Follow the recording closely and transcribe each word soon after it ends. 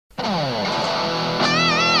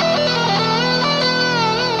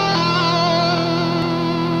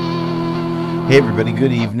Hey, everybody,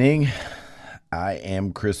 good evening. I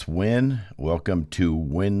am Chris Winn. Welcome to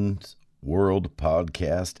Winn's World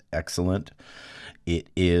Podcast. Excellent. It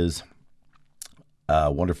is a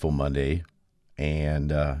wonderful Monday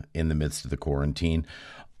and in the midst of the quarantine.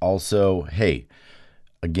 Also, hey,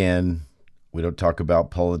 again, we don't talk about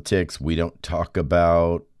politics. We don't talk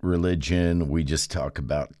about religion. We just talk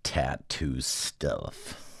about tattoo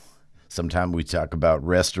stuff. Sometimes we talk about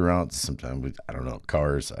restaurants. Sometimes I don't know,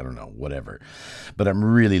 cars. I don't know, whatever. But I'm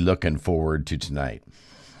really looking forward to tonight.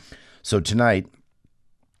 So tonight,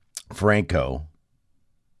 Franco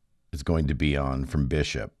is going to be on from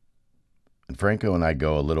Bishop. And Franco and I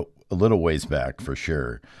go a little ways back for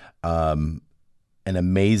sure. An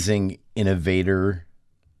amazing innovator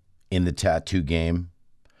in the tattoo game.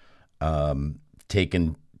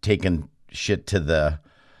 Taking shit to the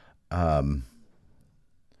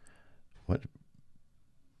what?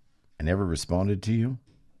 I never responded to you?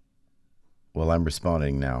 Well, I'm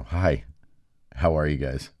responding now. Hi. How are you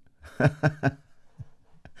guys?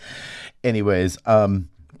 Anyways,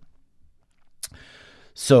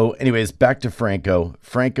 back to Franco.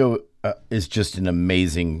 Franco is just an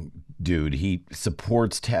amazing dude. He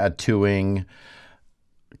supports tattooing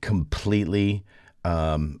completely.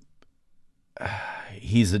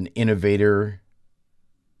 He's an innovator.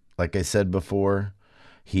 Like I said before,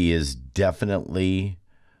 he is definitely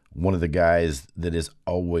one of the guys that is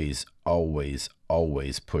always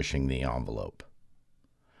pushing the envelope.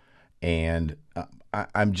 And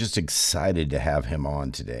I'm just excited to have him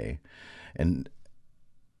on today. And,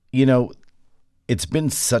 you know, it's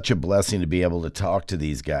been such a blessing to be able to talk to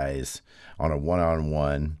these guys on a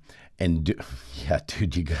one-on-one. And, yeah,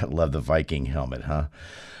 dude, you got to love the Viking helmet, huh?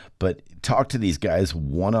 But talk to these guys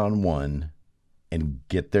one-on-one and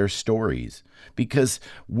get their stories, because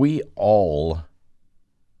we all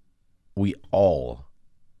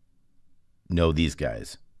know these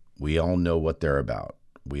guys. We all know what they're about.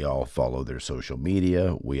 We all follow their social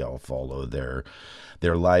media. We all follow their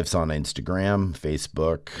lives on Instagram,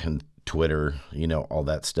 Facebook, and Twitter, you know, all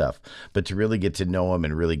that stuff. But to really get to know them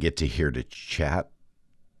and really get to hear to chat,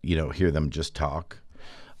 you know, hear them just talk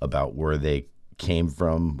about where they came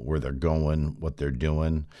from, where they're going, what they're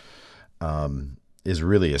doing, is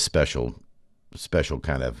really a special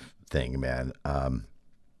kind of thing, man.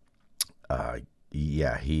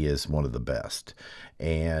 Yeah, he is one of the best,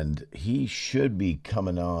 and he should be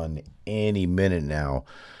coming on any minute now.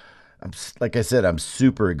 Like I said, I'm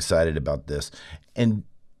super excited about this, and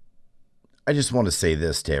I just want to say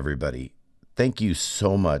this to everybody. Thank you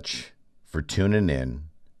so much for tuning in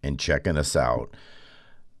and checking us out.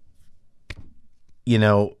 You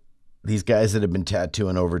know, these guys that have been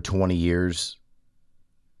tattooing over 20 years,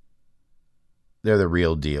 they're the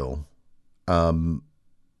real deal. Because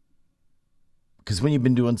when you've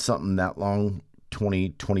been doing something that long,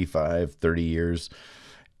 20, 25, 30 years,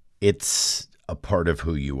 it's a part of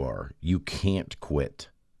who you are. You can't quit.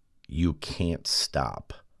 You can't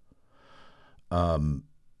stop. Even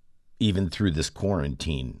through this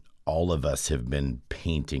quarantine, all of us have been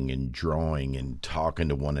painting and drawing and talking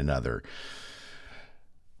to one another,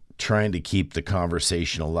 trying to keep the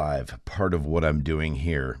conversation alive. Part of what I'm doing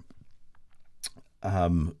here.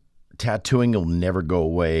 Tattooing will never go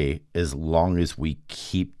away as long as we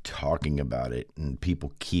keep talking about it and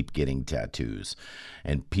people keep getting tattoos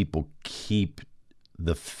and people keep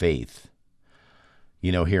the faith.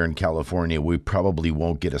 You know, here in California, we probably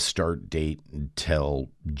won't get a start date until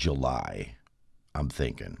July, I'm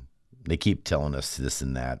thinking. They keep telling us this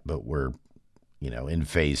and that, but we're, you know, in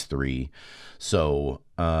phase 3. So,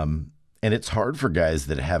 and it's hard for guys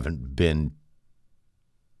that haven't been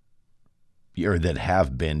or that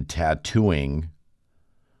have been tattooing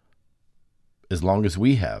as long as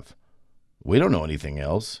we have. We don't know anything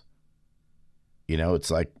else. You know,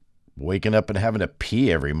 it's like waking up and having to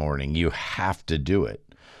pee every morning. You have to do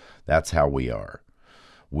it. That's how we are.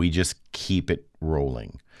 We just keep it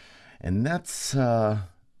rolling. And that's,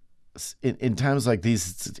 in times like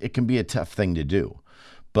these, it can be a tough thing to do.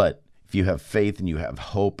 But if you have faith and you have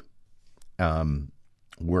hope,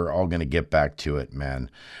 we're all going to get back to it, man.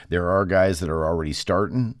 There are guys that are already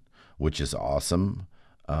starting, which is awesome.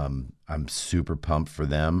 I'm super pumped for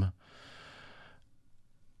them.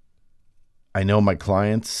 I know my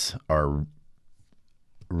clients are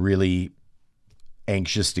really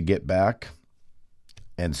anxious to get back,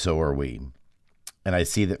 and so are we. And I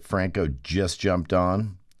see that Franco just jumped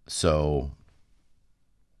on, so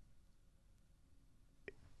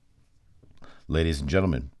ladies and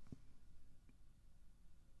gentlemen,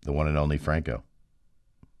 the one and only Franco.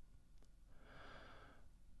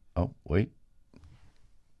 Oh, wait.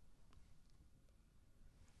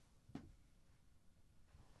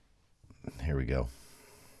 ago.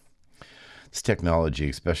 This technology,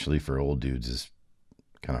 especially for old dudes, is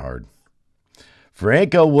kind of hard.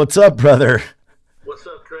 Franco, what's up, brother? What's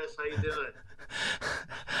up, Chris? How you doing?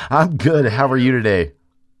 I'm good. How are you today?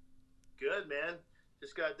 Good, man.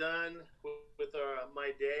 Just got done with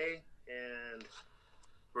my day and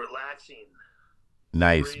relaxing,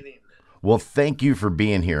 Nice. breathing. Well, thank you for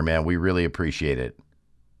being here, man. We really appreciate it.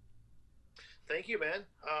 Thank you, man.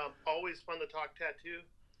 Always fun to talk tattoo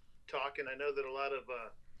talk, and I know that a lot of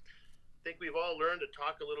think we've all learned to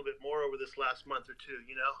talk a little bit more over this last month or two.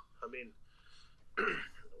 I mean,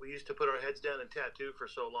 we used to put our heads down and tattoo for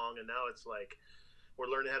so long, and now it's like we're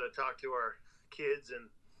learning how to talk to our kids and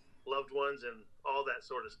loved ones and all that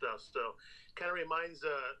sort of stuff. So, kind of reminds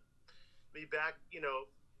me back.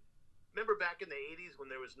 Remember back in the '80s when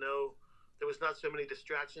there was not so many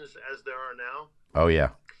distractions as there are now. Oh,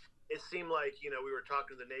 yeah. It seemed like we were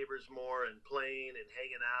talking to the neighbors more and playing and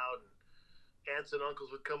hanging out, and aunts and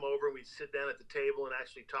uncles would come over and we'd sit down at the table and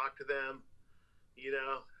actually talk to them.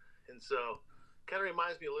 And so kind of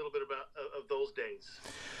reminds me a little bit about of those days.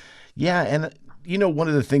 Yeah. And, one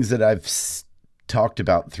of the things that I've talked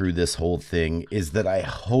about through this whole thing is that I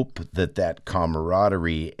hope that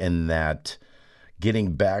camaraderie and that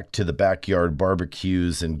getting back to the backyard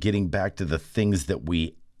barbecues and getting back to the things that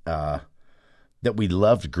we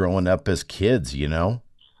loved growing up as kids, Yeah,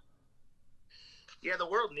 the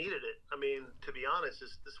world needed it. I mean, to be honest,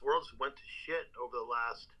 this world's went to shit over the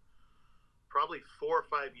last probably 4 or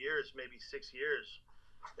 5 years, maybe 6 years,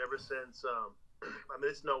 ever since.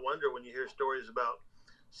 It's no wonder when you hear stories about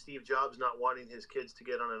Steve Jobs not wanting his kids to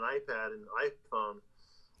get on an iPad and iPhone.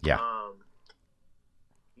 Yeah.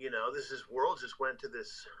 This world just went to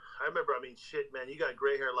this. I remember, shit, man, you got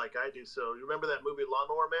gray hair like I do. So you remember that movie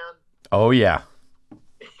Lawnmower Man? Oh, yeah.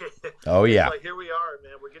 Oh, yeah. It's like, here we are,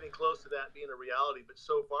 man. We're getting close to that being a reality. But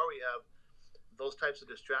so far we have those types of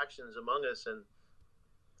distractions among us. And,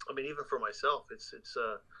 even for myself, it's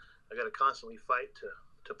I got to constantly fight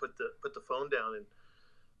to put the phone down and,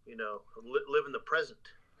 live in the present.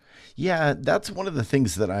 Yeah, that's one of the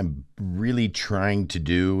things that I'm really trying to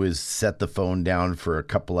do is set the phone down for a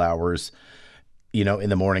couple hours, in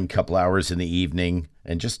the morning, couple hours in the evening,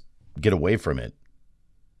 and just get away from it.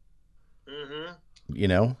 Mm-hmm.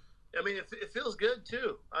 It feels good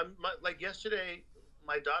too. Like yesterday,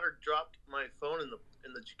 my daughter dropped my phone in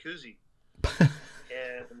the jacuzzi,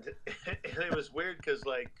 and it was weird because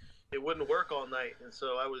it wouldn't work all night, and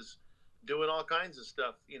so I was doing all kinds of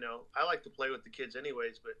stuff. I like to play with the kids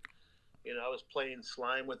anyways, but I was playing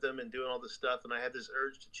slime with them and doing all this stuff, and I had this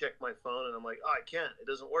urge to check my phone, and I'm like, oh, I can't. It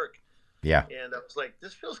doesn't work. Yeah. And I was like,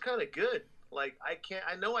 this feels kind of good. Like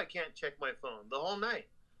I know I can't check my phone the whole night.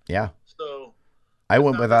 Yeah. So I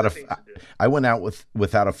went without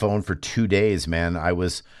a phone for 2 days, man. I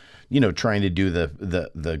was, trying to do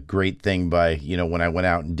the great thing by, when I went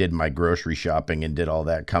out and did my grocery shopping and did all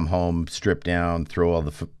that, come home, strip down, throw all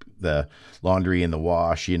the laundry in the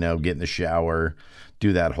wash, get in the shower,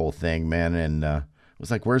 do that whole thing, man. And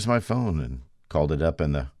was like, where's my phone? And called it up,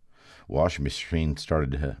 and the washing machine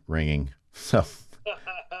started ringing. So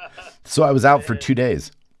I was out for 2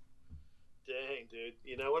 days. Dang, dude.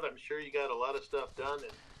 You know what? I'm sure you got a lot of stuff done.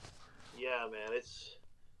 And yeah, man, it's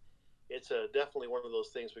definitely one of those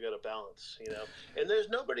things we got to balance, And there's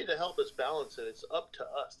nobody to help us balance it. It's up to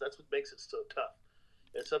us. That's what makes it so tough.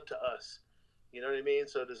 It's up to us. You know what I mean?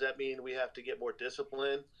 So does that mean we have to get more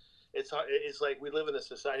disciplined? It's hard. It's like we live in a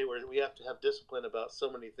society where we have to have discipline about so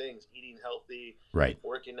many things: eating healthy, right,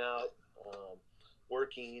 working out,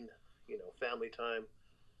 working, family time.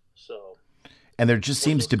 So, and there just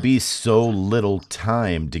seems to be so little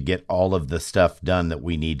time to get all of the stuff done that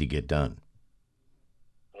we need to get done.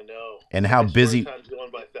 I know. And how busy time's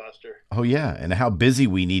going by faster. Oh yeah, and how busy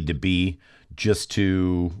we need to be just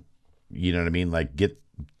to, like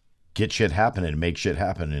get shit happening and make shit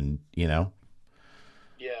happen, and Yeah.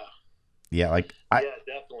 Yeah, yeah,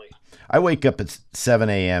 definitely. I wake up at 7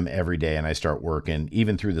 a.m. every day and I start working.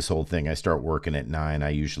 Even through this whole thing, I start working at 9. I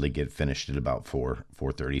usually get finished at about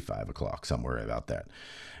 4:30, 5 o'clock, somewhere about that.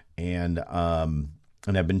 And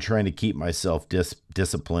I've been trying to keep myself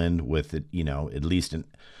disciplined with it, at least a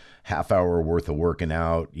half hour worth of working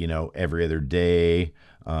out, every other day,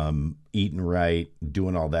 eating right,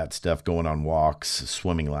 doing all that stuff, going on walks,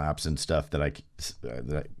 swimming laps and stuff that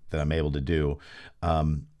I'm able to do.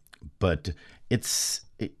 But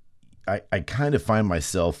I kind of find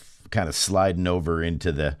myself kind of sliding over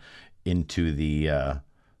into the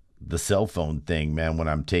cell phone thing, man, when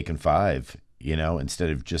I'm taking 5,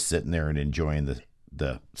 instead of just sitting there and enjoying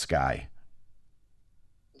the sky.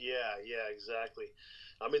 Yeah, exactly.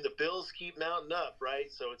 I mean, the bills keep mounting up,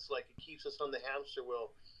 right? So it's like it keeps us on the hamster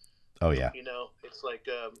wheel. Oh yeah. You know, it's like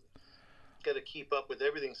got to keep up with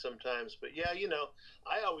everything sometimes. But yeah, you know,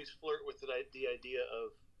 I always flirt with the idea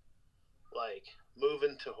of like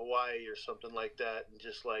moving to Hawaii or something like that, and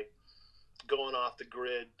just like going off the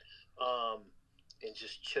grid, um, and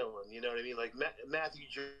just chilling. You know what I mean? Like Matthew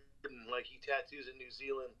Jordan, like he tattoos in New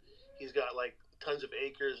Zealand. He's got like tons of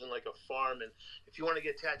acres and like a farm, and if you want to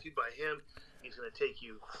get tattooed by him, he's gonna take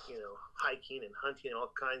you, you know, hiking and hunting and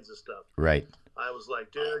all kinds of stuff. Right. I was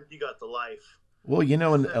like, dude, you got the life. Well, you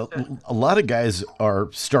know, and a lot of guys are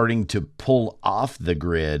starting to pull off the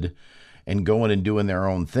grid and going and doing their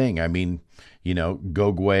own thing. I mean, you know,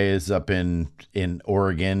 Gogwe is up in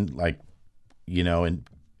Oregon, like, you know, and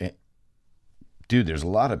dude, there's a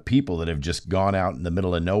lot of people that have just gone out in the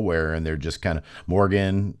middle of nowhere, and they're just kind of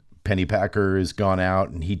Morgan Pennypacker has gone out,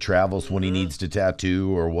 and he travels when he needs to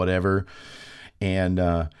tattoo or whatever.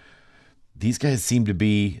 And these guys seem to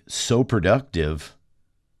be so productive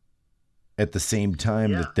at the same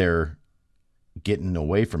time Yeah, that they're getting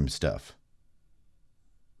away from stuff.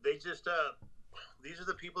 they just these are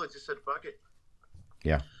the people that just said, fuck it,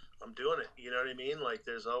 Yeah. I'm doing it. You know what I mean? Like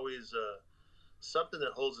there's always something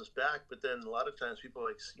that holds us back, but then a lot of times people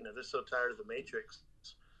like, you know, they're so tired of the matrix.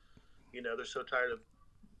 You know, they're so tired of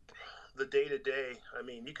the day to day. I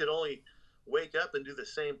mean, you could only wake up and do the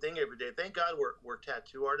same thing every day. Thank God we're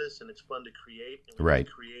tattoo artists, and it's fun to create, and we Right.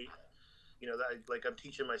 can create. You know, that like I'm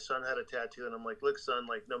teaching my son how to tattoo, and I'm like, look, son,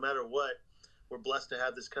 like no matter what, we're blessed to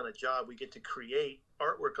have this kind of job. We get to create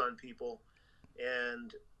artwork on people,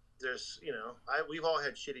 and there's, you know, we've all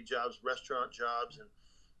had shitty jobs, restaurant jobs, and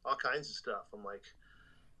all kinds of stuff. I'm like,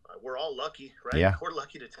 we're all lucky, right? Yeah. We're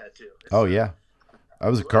lucky to tattoo. Oh It's yeah. I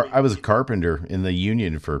mean, I was a carpenter in the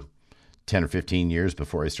union for 10 or 15 years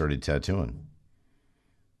before I started tattooing.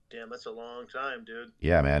 damn, that's a long time, dude.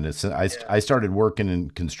 Yeah, man. Yeah. I started working in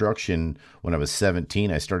construction when I was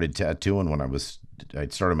 17. I started tattooing I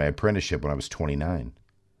started my apprenticeship when I was 29.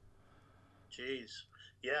 Jeez.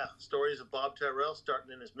 Yeah, stories of Bob Tyrrell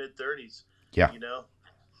starting in his mid 30s, Yeah. you know.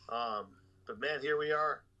 Um, but man, here we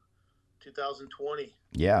are, 2020,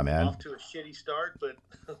 Yeah, man. off to a shitty start, but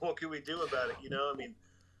what can we do about it, you know? I mean,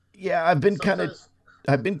 Yeah, sometimes,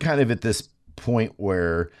 I've been kind of at this point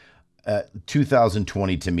where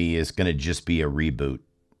 2020 to me is going to just be a reboot.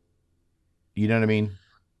 You know what I mean?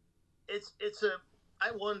 it's a,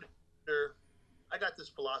 I wonder, I got this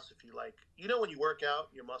philosophy, like, you know, when you work out,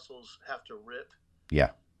 your muscles have to rip, Yeah,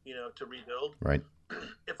 you know, to rebuild. right.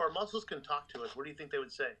 If our muscles can talk to us, what do you think they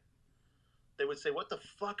would say? They would say, what the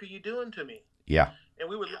fuck are you doing to me? Yeah, And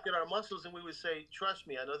we would look at our muscles and we would say, trust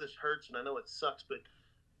me, I know this hurts and I know it sucks, but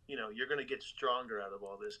you know, you're going to get stronger out of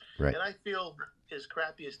all this. right. And I feel as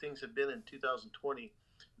crappy as things have been in 2020,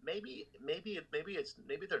 maybe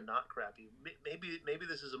they're not crappy. Maybe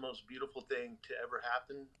this is the most beautiful thing to ever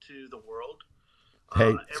happen to the world. Hey,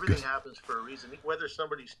 it's good. Everything happens for a reason, whether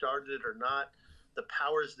somebody started it or not. The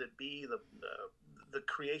powers that be, the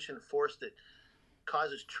creation force that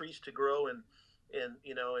causes trees to grow and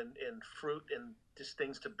you know and fruit and just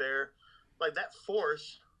things to bear, like that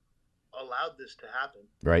force allowed this to happen,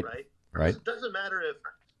 Right, right? right. Doesn't matter if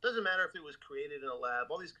it was created in a lab.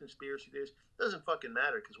 All these conspiracy theories doesn't fucking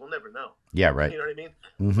matter because we'll never know. Yeah, right. You know what I mean?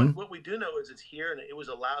 Mm-hmm. But what we do know is it's here and it was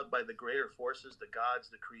allowed by the greater forces, the gods,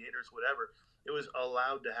 the creators, whatever. It was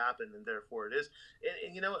allowed to happen, and therefore it is.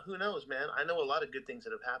 And you know what? Who knows, man? I know a lot of good things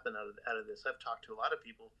that have happened out of this. I've talked to a lot of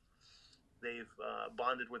people. They've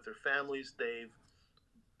bonded with their families. They've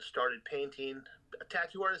started painting.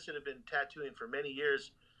 Tattoo artists that have been tattooing for many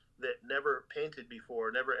years that never painted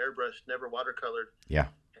before, never airbrushed, never watercolored. Yeah.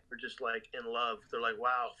 They're just like in love. They're like,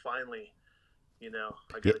 wow, finally, you know,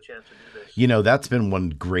 I Yeah. got a chance to do this. You know, that's been one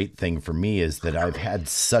great thing for me is that I've had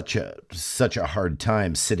such a hard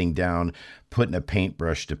time sitting down, putting a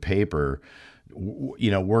paintbrush to paper,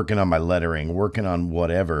 you know, working on my lettering, working on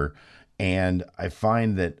whatever. And I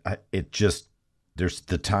find that it just, there's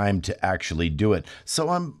the time to actually do it. So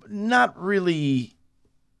I'm not really,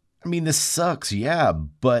 I mean, this sucks. Yeah.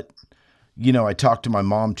 But, you know, I talk to my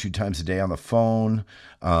mom 2 times a day on the phone.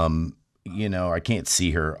 You know, I can't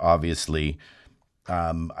see her, obviously.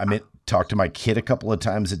 Talk to my kid a couple of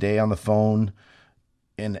times a day on the phone.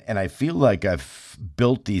 And I feel like I've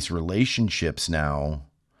built these relationships now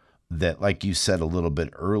that, like you said a little bit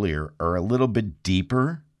earlier, are a little bit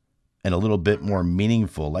deeper and a little bit more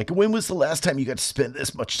meaningful. Like, when was the last time you got to spend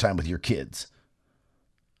this much time with your kids?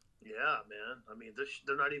 Yeah, man. I mean,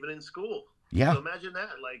 they're not even in school. Yeah. So imagine that.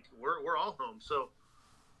 Like we're all home. So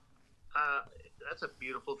that's a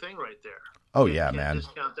beautiful thing right there. Oh, Can't yeah, man.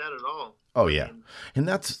 discount that at all. Oh, I yeah. mean, And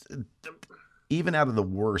that's, even out of the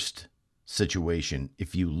worst situation,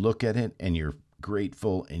 if you look at it and you're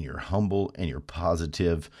grateful and you're humble and you're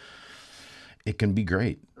positive, it can be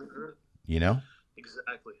great, Mhm. you know?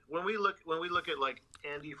 Exactly. When we look at like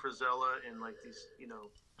Andy Frisella and like these,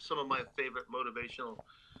 some of my favorite motivational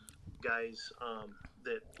guys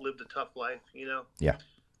that lived a tough life, Yeah.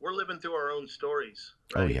 we're living through our own stories,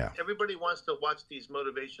 Oh, right? yeah. Everybody wants to watch these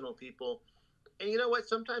motivational people. And you know what?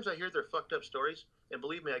 Sometimes I hear their fucked up stories, and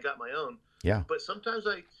believe me, I got my own. Yeah. But sometimes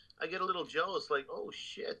I get a little jealous, like, oh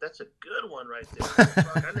shit, that's a good one right there. Like,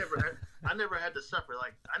 fuck, I never had to suffer.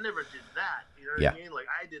 Like, I never did that. You know what Yeah. I mean? Like,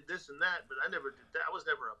 I did this and that, but I never did that. I was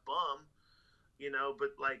never a bum, But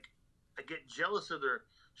like, I get jealous of their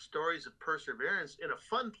stories of perseverance in a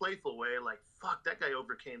fun, playful way. Like, fuck, that guy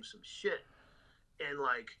overcame some shit, and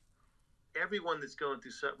like everyone that's going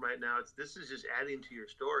through something right now, this is just adding to your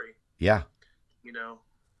story, Yeah. you know.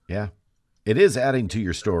 Yeah. It is adding to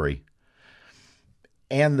your story.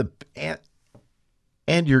 And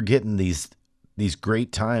and you're getting these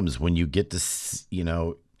great times when you get to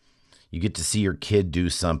you get to see your kid do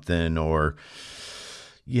something, or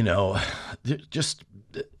you know just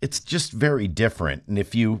it's just very different. And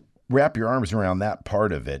if you wrap your arms around that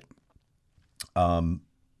part of it,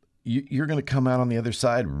 you're going to come out on the other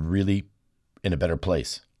side really in a better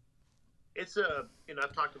place. It's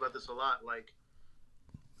I've talked about this a lot. Like,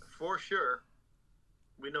 for sure,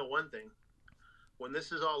 we know one thing: when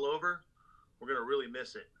this is all over, we're gonna really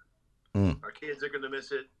miss it. Mm. Our kids are gonna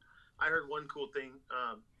miss it. I heard one cool thing.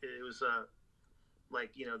 It was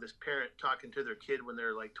like, this parent talking to their kid when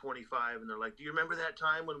they're like 25, and they're like, "Do you remember that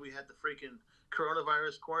time when we had the freaking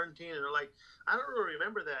coronavirus quarantine?" And they're like, "I don't really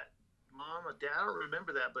remember that, Mom or Dad. I don't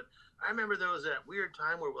remember that, but I remember there was that weird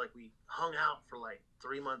time where like we hung out for like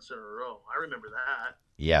 3 months in a row. I remember that."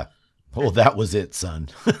 Yeah. Oh, that was it, son.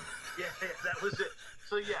 Yeah, that was it.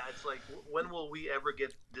 So yeah, it's like, when will we ever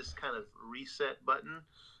get this kind of reset button?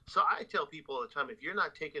 So I tell people all the time, if you're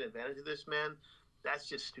not taking advantage of this, man, that's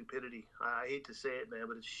just stupidity. I hate to say it, man,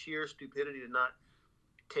 but it's sheer stupidity to not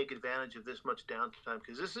take advantage of this much downtime,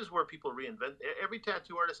 because this is where people reinvent. Every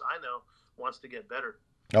tattoo artist I know wants to get better,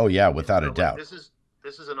 Oh, yeah, and without a so like doubt.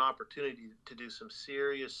 this is an opportunity to do some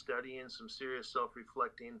serious studying, some serious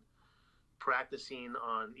self-reflecting, practicing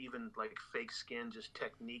on even like fake skin, just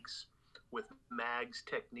techniques with mags,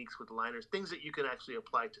 techniques with liners, things that you can actually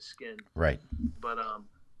apply to skin. Right. But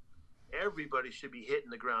everybody should be hitting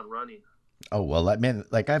the ground running. Oh, well, man,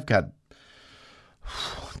 like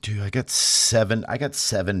dude, I got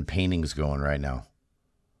seven paintings going right now.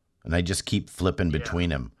 And I just keep flipping Yeah, between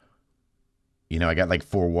them. I got like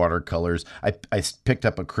four watercolors. I picked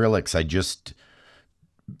up acrylics.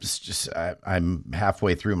 I'm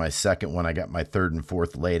halfway through my second one. I got my third and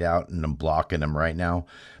fourth laid out, and I'm blocking them right now.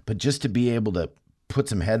 But just to be able to put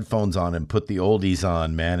some headphones on and put the oldies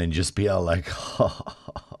on, man, and just be all like,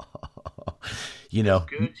 you that's know,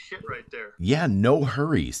 good shit right there. yeah, no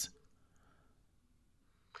hurries.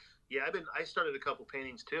 Yeah, I started a couple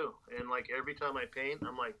paintings too, and like every time I paint,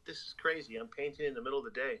 I'm like, this is crazy. I'm painting in the middle of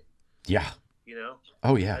the day. Yeah. You know,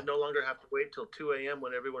 Oh, yeah. I no longer have to wait till 2 a.m.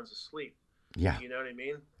 when everyone's asleep. Yeah. You know what I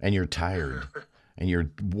mean? And you're tired and you're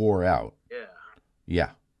wore out. Yeah. Yeah.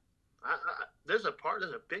 There's a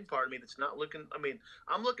big part of me that's not looking. I mean,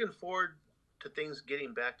 I'm looking forward to things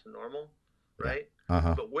getting back to normal, Yeah. right?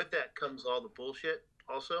 Uh-huh. But with that comes all the bullshit,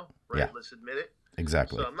 also, right? Yeah. Let's admit it.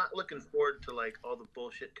 Exactly. So I'm not looking forward to like all the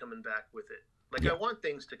bullshit coming back with it. Like, Yeah. I want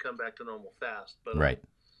things to come back to normal fast, but Right.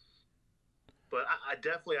 I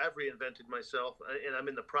definitely, I've reinvented myself, and I'm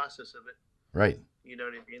in the process of it. Right. You know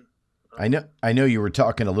what I mean? I know you were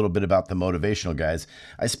talking a little bit about the motivational guys.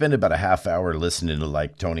 I spend about a half hour listening to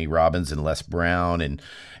like Tony Robbins and Les Brown and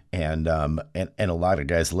a lot of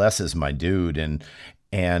guys. Les is my dude, and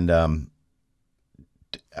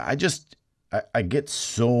I just I get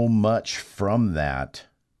so much from that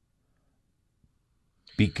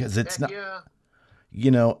because it's Heck not,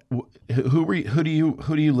 yeah. who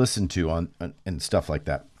do you listen to on and stuff like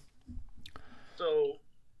that? So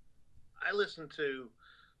I listen to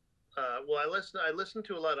I listen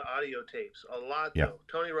to a lot of audio tapes, a lot Yeah. though.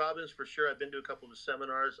 Tony Robbins for sure. I've been to a couple of his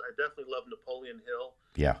seminars. I definitely love Napoleon Hill.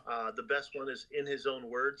 Yeah. The best one is In His Own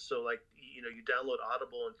Words. So like, you download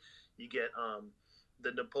Audible and you get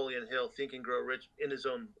the Napoleon Hill Think and Grow Rich in his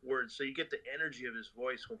own words. So you get the energy of his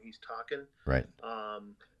voice when he's talking. Right.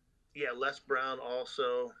 Yeah, Les Brown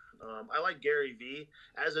also. I like Gary Vee.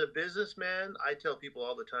 As a businessman, I tell people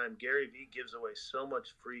all the time, Gary Vee gives away so much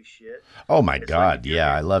free shit. Oh my It's like, God.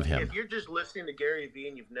 Yeah, I love him. if you're just listening to Gary Vee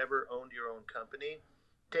and you've never owned your own company,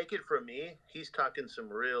 take it from me. He's talking some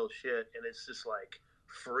real shit, and it's just like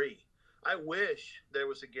free. I wish there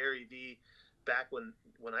was a Gary Vee back when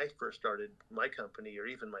I first started my company, or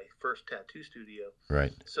even my first tattoo studio.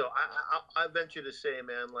 Right. So I venture to say,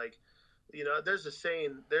 man, like, there's a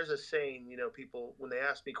saying, people, when they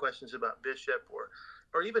ask me questions about Bishop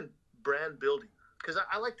or even brand building, because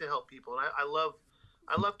I like to help people, and I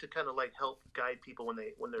love to kind of like help guide people when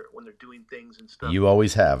they're doing things and stuff. You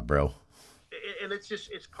always have, bro. And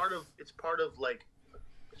it's part of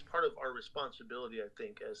our responsibility, I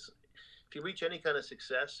think, as if you reach any kind of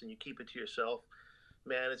success and you keep it to yourself,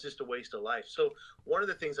 man, it's just a waste of life. So one of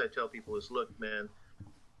the things I tell people is, look, man,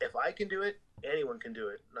 if I can do it, anyone can do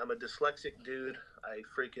it. I'm a dyslexic dude. I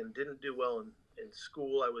freaking didn't do well in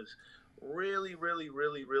school. I was really, really,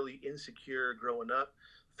 really, really insecure growing up.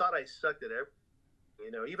 Thought I sucked at everything.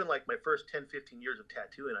 Even like my first 10, 15 years of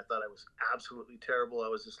tattooing, I thought I was absolutely terrible. I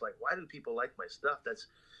was just like, why do people like my stuff? That's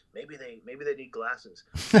maybe they need glasses.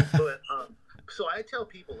 But so I tell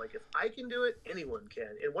people, like, if I can do it, anyone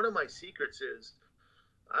can. And one of my secrets is,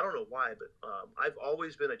 I don't know why, but I've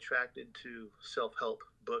always been attracted to self-help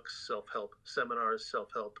books, self-help seminars,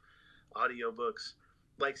 self-help audiobooks,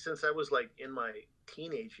 like since I was like in my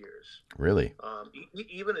teenage years. Really?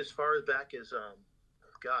 Even as far as back as,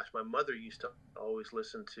 gosh, my mother used to always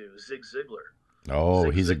listen to Zig Ziglar. Oh,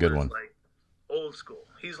 he's a good one. Like old school.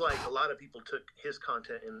 He's like, a lot of people took his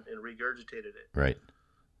content and regurgitated it. Right.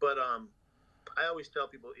 But I always tell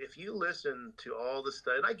people, if you listen to all the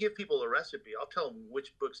stuff, and I give people a recipe, I'll tell them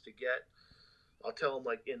which books to get. I'll tell them,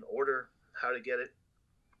 like, in order how to get it.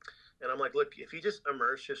 And I'm like, look, if you just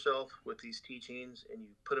immerse yourself with these teachings and you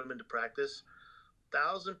put them into practice,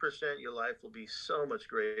 1,000% your life will be so much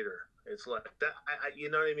greater. It's like that. You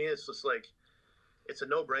know what I mean? It's just like, it's a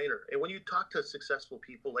no-brainer. And when you talk to successful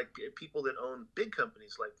people, like people that own big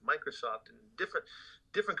companies like Microsoft and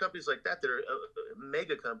different companies like that are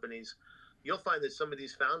mega companies, you'll find that some of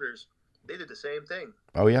these founders, they did the same thing.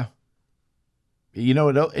 Oh, yeah.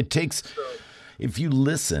 It takes, if you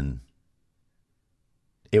listen,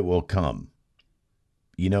 it will come,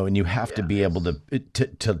 and you have to be able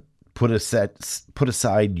to put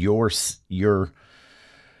aside your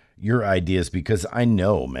ideas, because I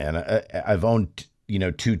know, man, I've owned,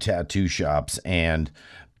 2 tattoo shops, and,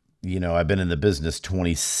 I've been in the business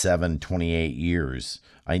 27, 28 years.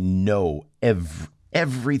 I know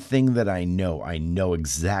everything that I know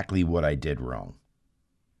exactly what I did wrong.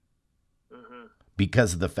 Mm-hmm.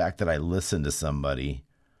 Because of the fact that I listened to somebody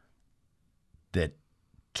that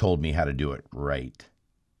told me how to do it right.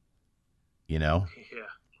 Yeah.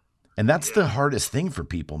 And that's the hardest thing for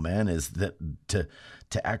people, man, is that to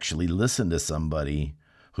actually listen to somebody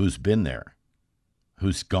who's been there,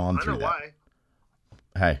 who's gone through that. Why.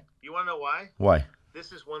 Hey. You want to know why? Why?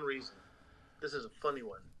 This is one reason. This is a funny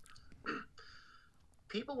one.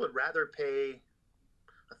 People would rather pay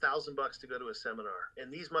 $1,000 to go to a seminar,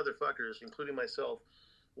 and these motherfuckers, including myself,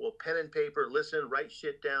 will pen and paper, listen, write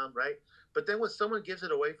shit down, right? But then when someone gives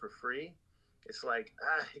it away for free, it's like,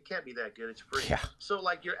 it can't be that good. It's free. Yeah. So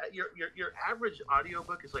like your average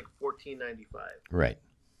audiobook is like $14.95. Right.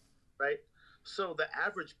 Right. So the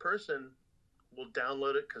average person will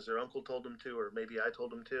download it because their uncle told them to, or maybe I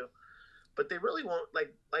told them to, but they really won't.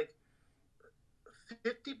 Like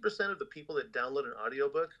 50% of the people that download an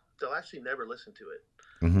audiobook, they'll actually never listen to it.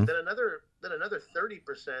 Mm-hmm. Then another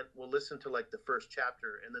 30% will listen to like the first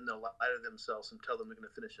chapter, and then they'll lie to themselves and tell them they're going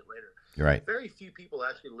to finish it later. Right. Very few people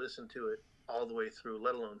actually listen to it all the way through,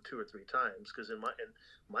 let alone 2 or 3 times. Because in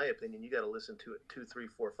my opinion, you got to listen to it 2, 3,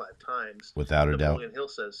 4, 5 times. Without a doubt. Napoleon Hill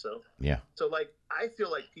says so. Yeah. So like, I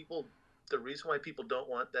feel like the reason why people don't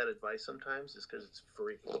want that advice sometimes is because it's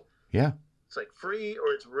free. Yeah. It's like free,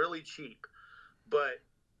 or it's really cheap. But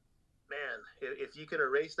man, if you can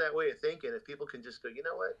erase that way of thinking, if people can just go, you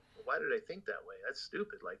know what? Why did I think that way? That's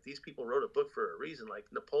stupid. Like, these people wrote a book for a reason. Like,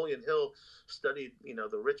 Napoleon Hill studied,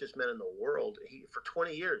 the richest men in the world for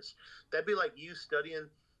 20 years. That'd be like you studying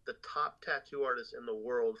the top tattoo artists in the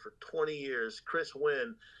world for 20 years. Chris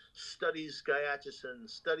Winn studies Guy Aitchison,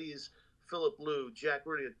 studies Philip Liu, Jack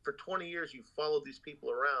Rudy. For 20 years, you followed these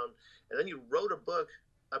people around, and then you wrote a book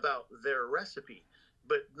about their recipe.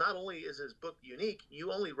 But not only is his book unique,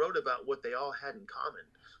 you only wrote about what they all had in common.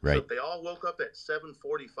 Right. So if they all woke up at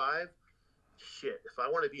 7:45, shit, if I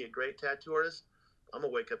want to be a great tattoo artist, I'm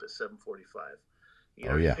going to wake up at 7:45.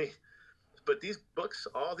 Yeah. I mean? But these books,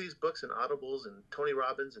 all these books and Audibles and Tony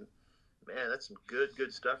Robbins, and man, that's some good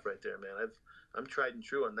stuff right there, man. I'm tried and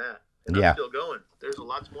true on that. And I'm still going. There's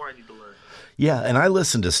lots more I need to learn. Yeah, and I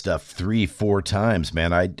listen to stuff 3-4 times,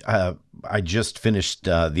 man. I just finished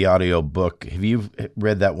the audio book. Have you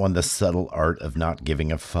read that one, The Subtle Art of Not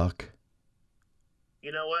Giving a Fuck?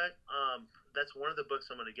 You know what? That's one of the books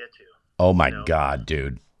I'm going to get to. Oh my God,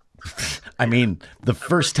 dude. I mean, the I've heard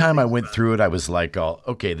first good time I things went about through it, I was like, oh,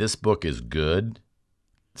 okay, this book is good.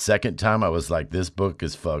 Second time, I was like, this book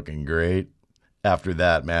is fucking great. After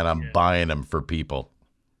that, man, it. I'm Yeah. buying them for people.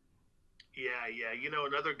 Yeah, yeah. You know,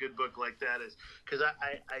 another good book like that is because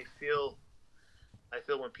I feel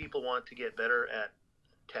when people want to get better at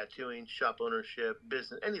tattooing, shop ownership,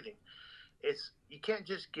 business, anything, it's you can't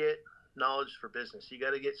just get knowledge for business. You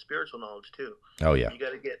got to get spiritual knowledge too. Oh, yeah. You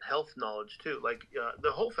got to get health knowledge too. Like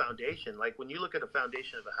the whole foundation. Like when you look at a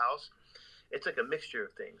foundation of a house, it's like a mixture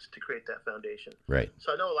of things to create that foundation. Right.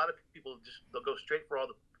 So I know a lot of people they'll go straight for all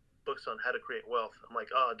the books on how to create wealth. I'm like,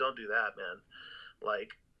 oh, don't do that, man.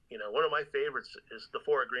 Like, you know, one of my favorites is the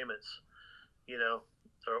Four Agreements. You know,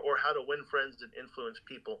 or How to Win Friends and Influence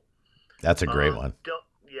People. That's a great one.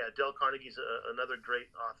 Dale Carnegie's another great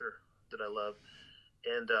author that I love,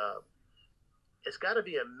 and it's got to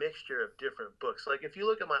be a mixture of different books. Like if you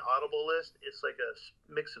look at my Audible list, it's like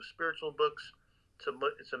a mix of spiritual books.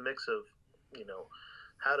 It's a mix of, you know,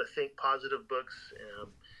 how to think positive books,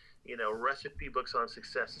 you know, recipe books on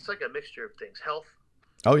success. It's like a mixture of things. Health,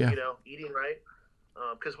 Oh, yeah. you know, eating right,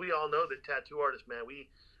 because we all know that tattoo artists, man,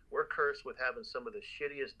 we're cursed with having some of the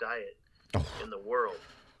shittiest diet in the world.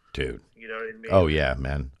 Dude. You know what I mean? Oh, yeah,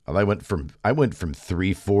 man. I went from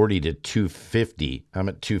 340 to 250. I'm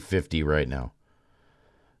at 250 right now.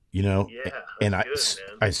 You know, Yeah, and that's good,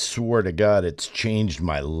 man. I swear to God, it's changed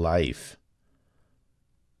my life.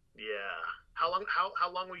 Yeah. How long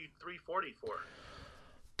were you 340 for?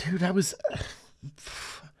 Dude, I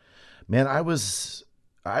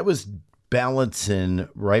was balancing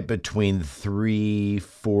right between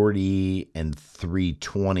 340 and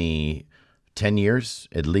 320, 10 years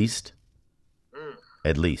at least.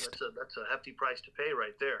 At least. That's a hefty price to pay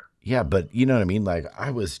right there. Yeah, but you know what I mean? Like I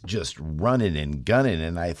was just running and gunning,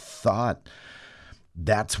 and I thought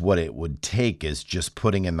that's what it would take, is just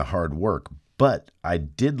putting in the hard work. But I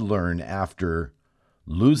did learn after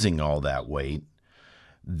losing all that weight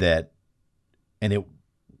that, and it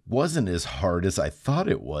wasn't as hard as I thought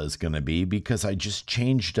it was going to be, because I just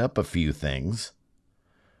changed up a few things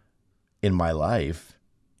in my life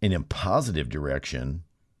in a positive direction,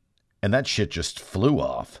 and that shit just flew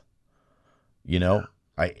off. You know,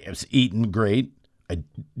 I was eating great. I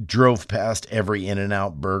drove past every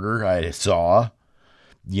In-N-Out burger I saw,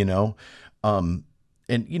 you know, and,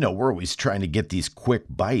 you know, we're always trying to get these quick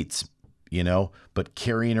bites, you know, but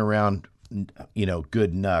carrying around, you know,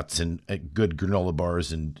 good nuts and good granola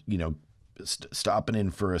bars, and, you know, stopping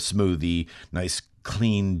in for a smoothie, nice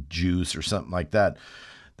clean juice or something like that.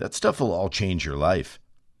 That stuff will all change your life.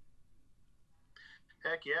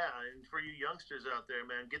 Heck yeah. And for you youngsters out there,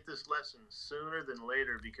 man, get this lesson sooner than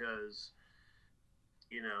later, because,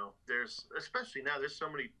 you know, especially now, there's so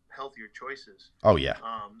many healthier choices. Oh, yeah.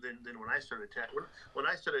 Than when I started tattooing. When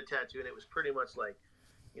I started tattooing, it was pretty much like,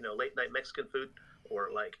 you know, late night Mexican food, or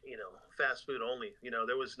like, you know, fast food only. You know,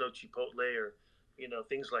 there was no Chipotle or, you know,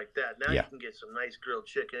 things like that. Now Yeah. you can get some nice grilled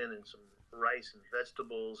chicken and some rice and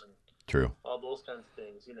vegetables and True. all those kinds of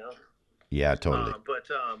things, you know. Yeah, totally. But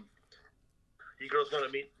you girls want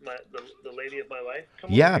to meet the lady of my life? Come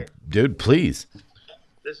Yeah, over here. dude, please.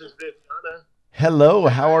 This is Viviana. Hello,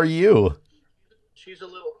 how are you? She's a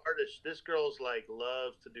little artist. This girl's like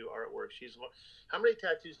loves to do artwork. How many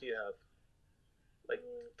tattoos do you have? Like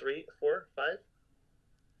 3, 4, 5?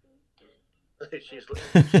 she's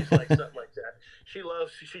like something like that. She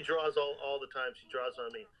draws all the time. She draws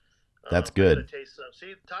on me. That's I'm good. gonna taste some.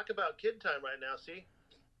 See, talk about kid time right now. See,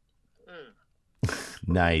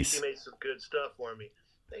 Nice. she made some good stuff for me.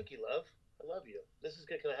 Thank you, love. I love you. This is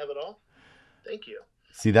good. Can I have it all? Thank you.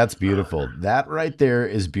 See, that's beautiful. That right there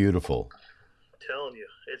is beautiful. I'm telling you,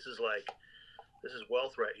 this is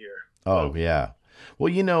wealth right here. Oh, yeah.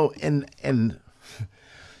 Well, you know, and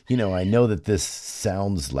you know, I know that this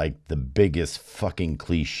sounds like the biggest fucking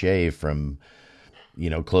cliche from, you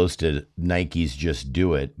know, close to Nike's Just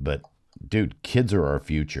Do It, but dude, kids are our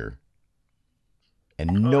future.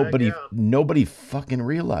 And nobody fucking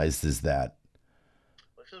realizes that.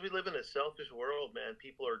 Because we live in a selfish world, man.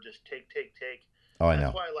 People are just take. Oh, I know.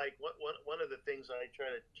 That's why, like, one of the things I try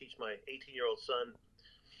to teach my 18-year-old son,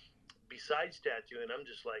 besides tattooing, I'm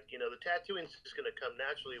just like, you know, the tattooing is just going to come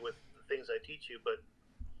naturally with the things I teach you, but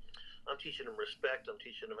I'm teaching him respect. I'm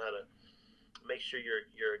teaching him how to make sure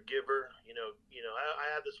you're a giver. You know, I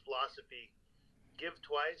have this philosophy: give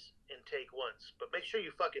twice and take once, but make sure you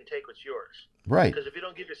fucking take what's yours. Right. Because if you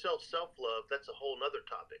don't give yourself self-love, that's a whole nother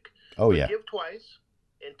topic. Oh, but yeah. give twice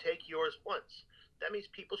and take yours once. That means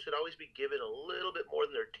people should always be given a little bit more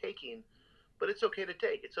than they're taking, but it's okay to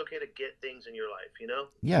take. It's okay to get things in your life, you know?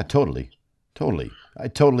 Yeah, totally. Totally. I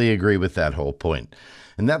totally agree with that whole point.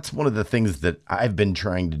 And that's one of the things that I've been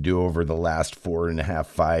trying to do over the last 4.5,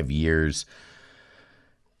 5 years.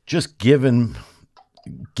 Just given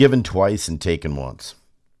twice and taken once.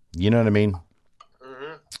 You know what I mean?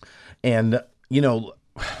 Hmm. And,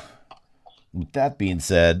 with that being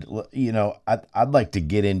said, I'd like to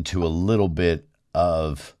get into a little bit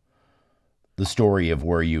of the story of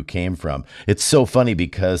where you came from. It's so funny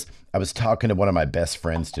because I was talking to one of my best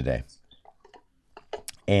friends today,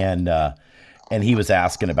 and he was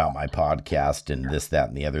asking about my podcast and this, that,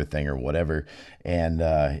 and the other thing or whatever, and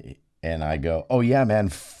I go, "Oh yeah, man,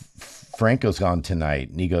 Franco's gone tonight,"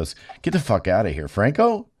 and he goes, "Get the fuck out of here,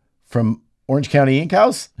 Franco from Orange County Ink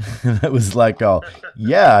House." And I was like, "Oh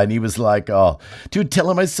yeah," and he was like, "Oh, dude, tell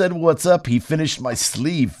him I said what's up. He finished my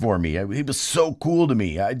sleeve for me. He was so cool to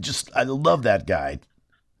me. I love that guy."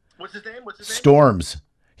 What's his name? What's his name? Storms.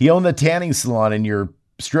 He owned the tanning salon in your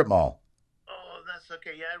strip mall. Oh, that's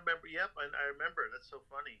okay. Yeah, I remember. Yep, I remember. That's so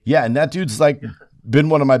funny. Yeah, and that dude's like been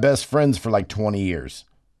one of my best friends for like 20 years.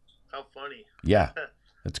 How funny. Yeah.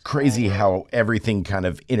 It's Small crazy world. how everything kind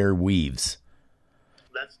of interweaves.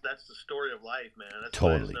 That's the story of life, man. That's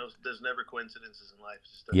Totally. why there's never coincidences in life.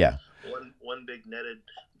 It's just Yeah. one big netted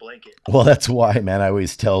blanket. Well, that's why, man, I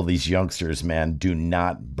always tell these youngsters, man, do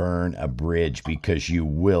not burn a bridge because you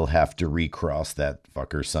will have to recross that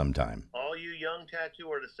fucker sometime. All you young tattoo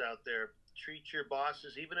artists out there, treat your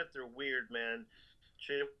bosses, even if they're weird, man.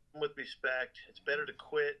 Treat them with respect. It's better to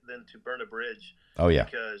quit than to burn a bridge Oh, yeah.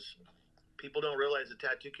 because people don't realize the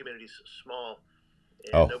tattoo community is small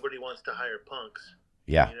and Oh, nobody wants to hire punks.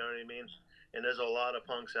 yeah. You know what I mean? And there's a lot of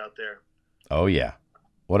punks out there. Oh, yeah.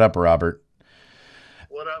 What up, Robert?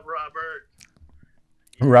 What up, Robert?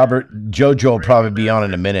 Robert, JoJo will Great probably be on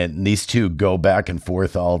in master. a minute, and these two go back and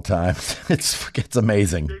forth all the time. It's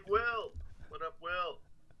amazing. Big Will. What up, Will?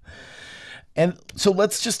 And so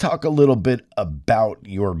let's just talk a little bit about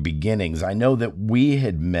your beginnings. I know that we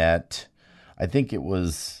had met, I think it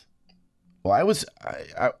was, well,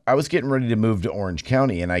 I was getting ready to move to Orange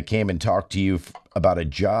County, and I came and talked to you about a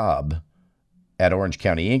job at Orange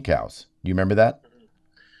County Ink House. Do you remember that?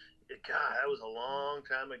 God, that was a long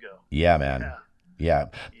time ago. Yeah, man. Yeah. Yeah.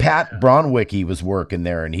 Pat Yeah. Bronwicki was working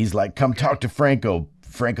there, and he's like, "Come Okay. talk to Franco.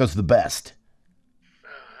 Franco's the best."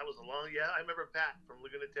 That was a long. Yeah, I remember Pat from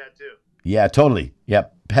Laguna Tattoo. Yeah, totally.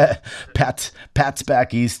 Yep. Pat's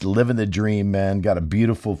back east, living the dream, man. Got a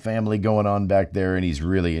beautiful family going on back there, and he's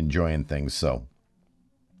really enjoying things. So,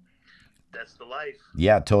 That's the life.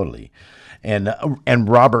 yeah, totally. And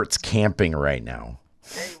Robert's camping right now.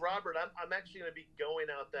 Hey, Robert, I'm actually going to be going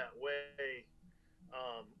out that way,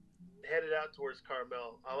 headed out towards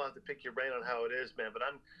Carmel. I'll have to pick your brain on how it is, man. But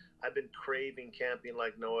I've been craving camping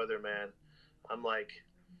like no other, man. I'm like,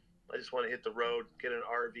 I just want to hit the road, get an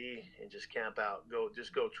RV, and just camp out. Go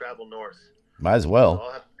travel north. Might as So well.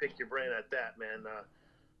 I'll have to pick your brain at that, man.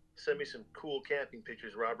 Send me some cool camping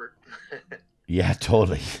pictures, Robert. Yeah,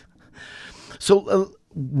 totally. So,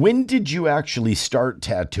 when did you actually start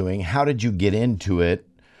tattooing? How did you get into it?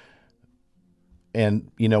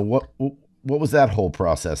 And what was that whole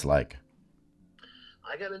process like?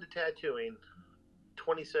 I got into tattooing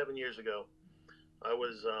 27 years ago. I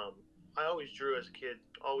always drew as a kid,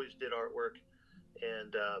 always did artwork,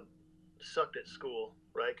 and sucked at school,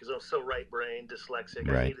 right? Because I was so right brain, dyslexic.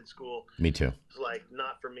 I Right. hated school. Me too. It was like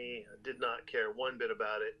not for me. I did not care one bit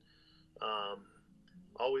about it. Um,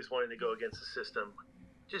 Always wanting to go against the system.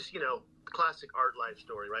 Just, classic art life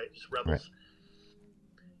story, right? Just rebels.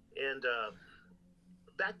 Right. And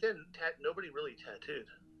back then, nobody really tattooed,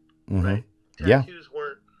 Hmm. right? Yeah.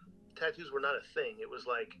 Tattoos were not a thing. It was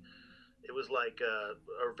like a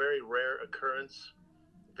very rare occurrence.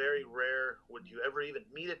 Very rare would you ever even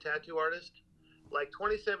meet a tattoo artist. Like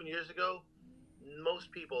 27 years ago,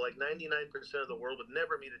 most people, like 99% of the world, would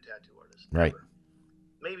never meet a tattoo artist. Right. Never.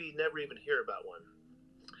 Maybe never even hear about one.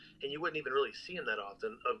 And you wouldn't even really see him that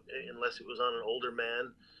often, unless it was on an older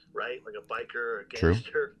man, right? Like a biker or a True.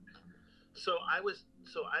 gangster. So I was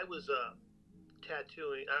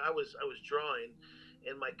tattooing. I was drawing,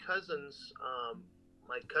 and my cousins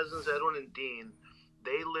Edwin and Dean,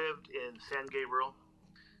 they lived in San Gabriel,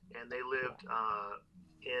 and they lived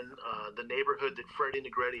in the neighborhood that Freddie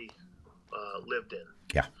Negretti lived in.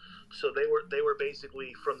 Yeah. So they were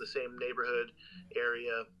basically from the same neighborhood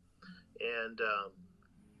area, and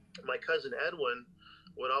my cousin Edwin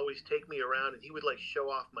would always take me around, and he would like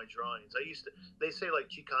show off my drawings. They say like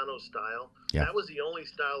Chicano style. Yeah. That was the only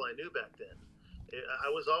style I knew back then. I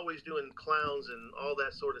was always doing clowns and all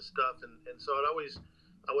that sort of stuff, and so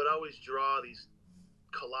I would always draw these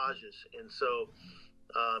collages, and so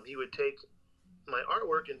he would take my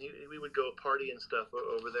artwork, and we would go party and stuff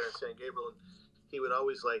over there in San Gabriel, and he would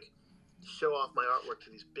always like show off my artwork to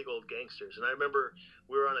these big old gangsters. And I remember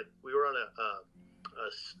we were at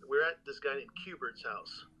this guy named Cubert's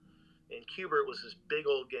house, and Cubert was this big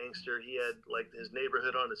old gangster. He had like his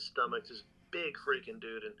neighborhood on his stomach, this big freaking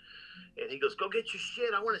dude, and he goes, "Go get your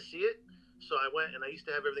shit. I want to see it." So I went, and I used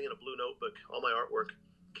to have everything in a blue notebook, all my artwork.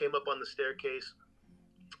 Came up on the staircase,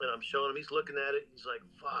 and I'm showing him. He's looking at it. He's like,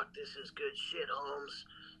 "Fuck, this is good shit, Holmes.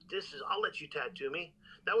 I'll let you tattoo me."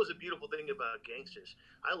 That was a beautiful thing about gangsters.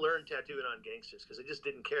 I learned tattooing on gangsters because they just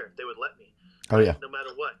didn't care. They would let me, Oh right? yeah. No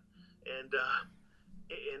matter what. And,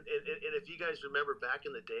 and if you guys remember back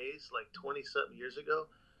in the days, like 20 something years ago,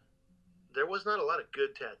 there was not a lot of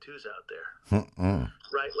good tattoos out there, Mm-mm.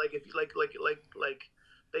 right? Like if you like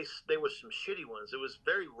they were some shitty ones. It was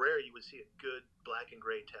very rare you would see a good black and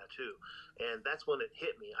gray tattoo, and that's when it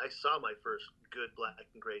hit me. I saw my first good black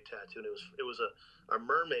and gray tattoo, and it was a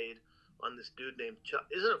mermaid on this dude named Chuck.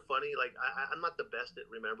 Isn't it funny? Like I'm not the best at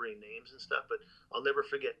remembering names and stuff, but I'll never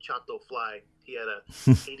forget Chato Fly. He had a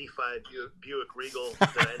 '85 Buick Regal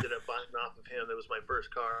that I ended up buying off of him. That was my first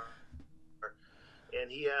car, and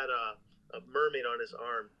he had a mermaid on his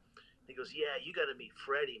arm. He goes, "Yeah, you got to meet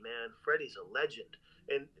Freddie, man. Freddie's a legend."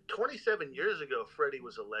 And 27 years ago, Freddie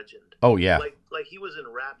was a legend. Oh yeah. Like he was in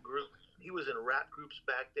rap group. He was in rap groups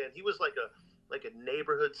back then. He was like a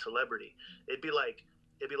neighborhood celebrity. It'd be like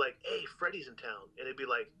hey, Freddie's in town, and it'd be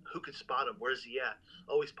like, who could spot him? Where's he at?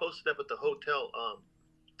 Oh, he's posted up at the hotel,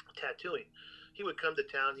 tattooing. He would come to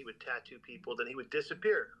town. He would tattoo people. Then he would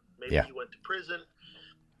disappear. Maybe Yeah. he went to prison.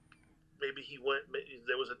 Maybe he went.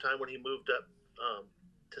 There was a time when he moved up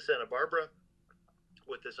to Santa Barbara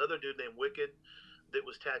with this other dude named Wicked that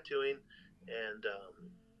was tattooing, and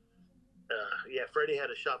yeah, Freddie had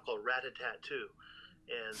a shop called Rat-a-Tattoo,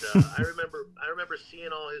 and I remember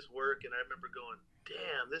seeing all his work, and I remember going,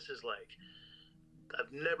 "Damn, this is like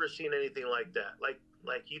I've never seen anything like that."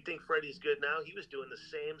 Like you think Freddie's good now? He was doing the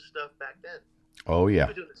same stuff back then. Oh He yeah.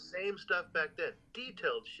 was doing the same stuff back then,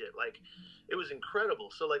 detailed shit. Like it was incredible.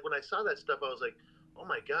 So like when I saw that stuff, I was like, "Oh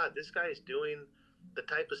my god, this guy is doing the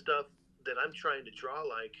type of stuff that I'm trying to draw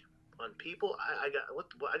like on people. I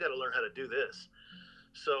got to learn how to do this."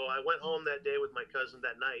 So I went home that day with my cousin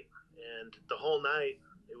that night, and the whole night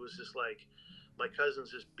it was just like my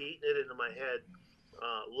cousin's just beating it into my head.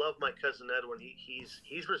 Love my cousin Edwin. He's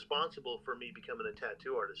responsible for me becoming a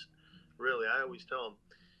tattoo artist. Really, I always tell him.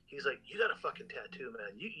 He's like, "You got a fucking tattoo,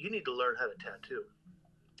 man. You need to learn how to tattoo."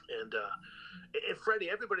 And Freddie,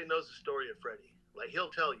 everybody knows the story of Freddie. Like he'll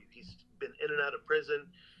tell you, he's been in and out of prison.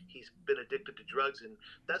 He's been addicted to drugs, and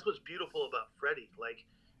that's what's beautiful about Freddie. Like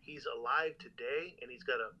he's alive today, and he's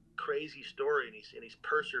got a crazy story, and he's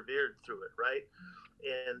persevered through it, right?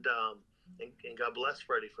 And and God bless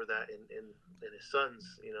Freddie for that, and his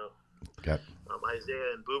sons, Got.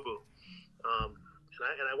 Isaiah and Boo Boo.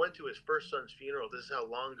 And I went to his first son's funeral. This is how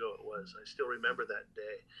long ago it was. I still remember that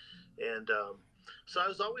day, and so I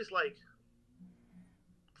was always like,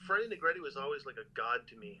 Freddie Negretti was always like a god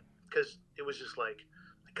to me because it was just like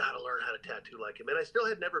I gotta learn how to tattoo like him, and I still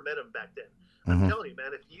had never met him back then. I'm Mm-hmm. telling you,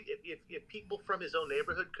 man, if people from his own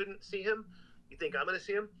neighborhood couldn't see him, you think I'm gonna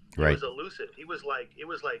see him? He Right. was elusive. It was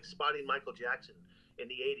like spotting Michael Jackson in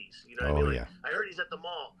the '80s. You know what I Oh mean? Like yeah. I heard he's at the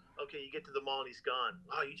mall. Okay, you get to the mall and he's gone.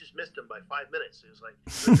 Oh, you just missed him by 5 minutes. It was like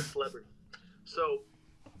a celebrity. So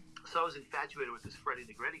I was infatuated with this Freddie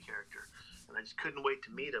Negretti character, and I just couldn't wait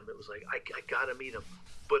to meet him. It was like I gotta meet him,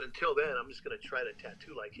 but until then, I'm just gonna try to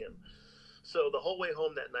tattoo like him. So the whole way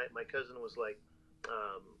home that night, my cousin was like,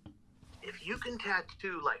 um, "If you can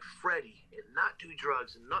tattoo like Freddie and not do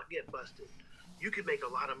drugs and not get busted, you could make a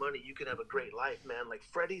lot of money. You could have a great life, man. Like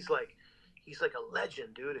Freddie's like." He's like a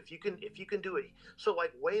legend, dude. If you can do it, so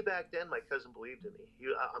like way back then, my cousin believed in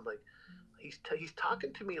me. I'm like, he's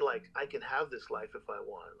talking to me like I can have this life if I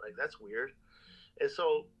want. Like that's weird. And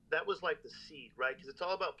so that was like the seed, right? Because it's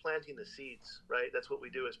all about planting the seeds, right? That's what we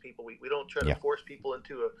do as people. We don't try to Yeah. force people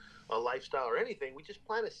into a lifestyle or anything. We just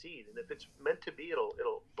plant a seed, and if it's meant to be,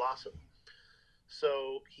 it'll blossom.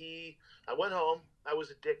 So I went home. I was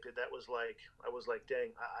addicted. I was like,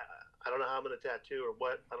 dang, I don't know how I'm gonna tattoo or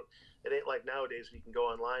what. It ain't like nowadays you can go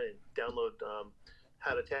online and download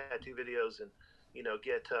how to tattoo videos and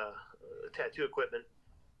get tattoo equipment.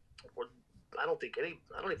 Or I don't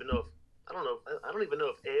even know if I don't even know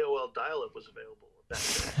if AOL dial-up was available back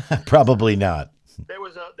then. Probably not. There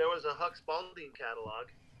was a Hux Spalding catalog,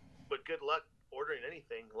 but good luck ordering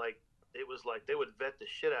anything. Like it was like they would vet the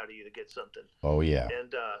shit out of you to get something. Oh yeah.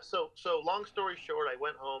 And so long story short, I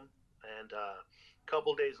went home, and a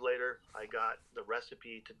couple days later, I got the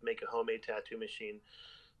recipe to make a homemade tattoo machine.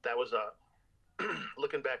 That was a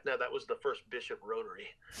Looking back now, that was the first Bishop Rotary.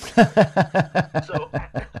 So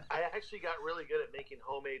I actually got really good at making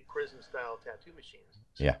homemade prison-style tattoo machines.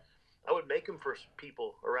 Yeah. I would make them for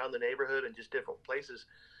people around the neighborhood and just different places,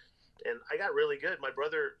 and I got really good. My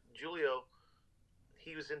brother Julio,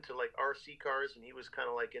 he was into like RC cars, and he was kind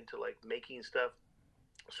of like into like making stuff.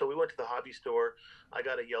 So we went to the hobby store. I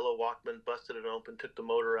got a yellow Walkman, busted it open, took the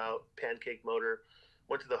motor out, pancake motor.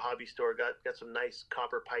 Went to the hobby store, got some nice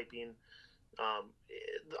copper piping.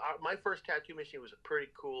 My first tattoo machine was a pretty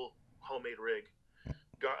cool homemade rig.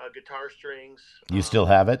 Guitar strings, You still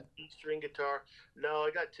have it? string guitar. No,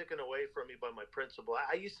 it got taken away from me by my principal.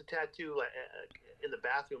 I used to tattoo like in the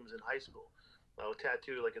bathrooms in high school. I would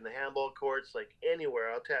tattoo like in the handball courts, like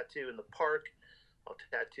anywhere. I'll tattoo in the park. I'll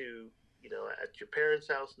tattoo, at your parents'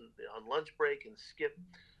 house on lunch break and skip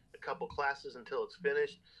a couple classes until it's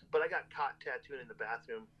finished. But I got caught tattooing in the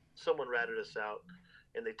bathroom. Someone ratted us out,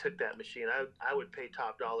 and they took that machine. I would pay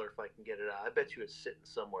top dollar if I can get it out. I bet you it's sitting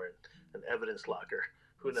somewhere in an evidence locker.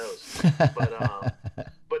 Who knows? But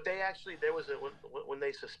but they actually there was when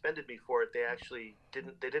they suspended me for it. They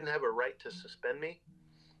didn't have a right to suspend me.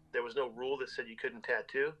 There was no rule that said you couldn't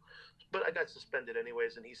tattoo, but I got suspended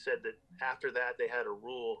anyways. And he said that after that they had a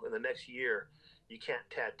rule in the next year you can't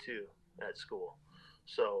tattoo at school.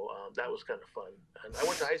 So that was kind of fun. And I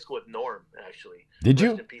went to high school with Norm, actually. Did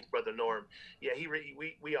Rest you? in peace, brother Norm. Yeah,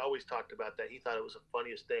 we always talked about that. He thought it was the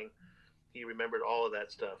funniest thing. He remembered all of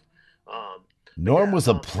that stuff. But Norm yeah, was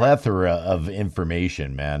a plethora of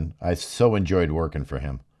information, man. I so enjoyed working for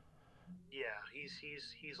him. yeah,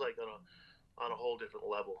 he's like on a whole different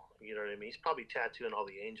level. You know what I mean? He's probably tattooing all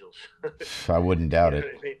the angels. I wouldn't You doubt know it.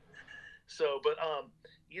 what I mean? So, but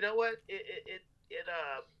you know what? It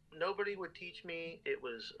nobody would teach me. It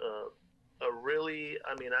was a really.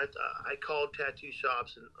 I mean, I called tattoo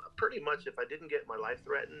shops, and pretty much if I didn't get my life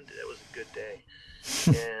threatened, it was a good day.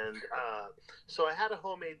 And so I had a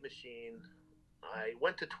homemade machine. I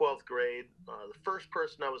went to 12th grade. The first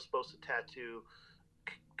person I was supposed to tattoo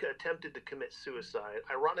attempted to commit suicide.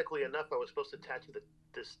 Ironically enough, I was supposed to tattoo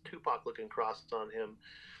this Tupac looking cross on him.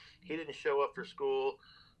 He didn't show up for school.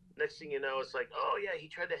 Next thing you know, it's like, oh yeah, he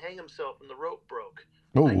tried to hang himself and the rope broke.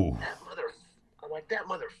 Like Oh, that mother. I'm like that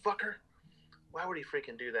motherfucker. Why would he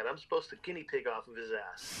freaking do that? I'm supposed to guinea pig off of his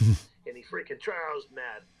ass, and he freaking tried. I was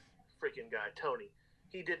mad. Freaking guy, Tony.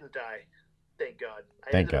 He didn't die. Thank God.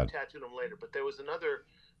 I thank ended up God. tattooing him later, but there was another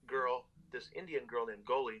girl, this Indian girl named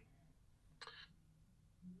Goli,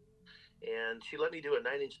 and she let me do a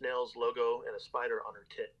Nine Inch Nails logo and a spider on her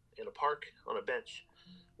tit in a park on a bench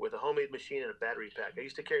with a homemade machine and a battery pack. I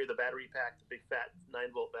used to carry the battery pack, the big fat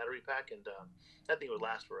 9-volt battery pack, and that thing would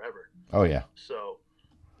last forever. Oh yeah. So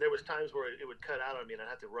there was times where it would cut out on me, and I'd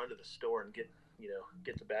have to run to the store and get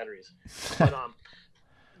the batteries. But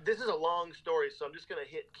this is a long story, so I'm just going to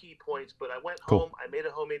hit key points. But I went home. Cool. I made a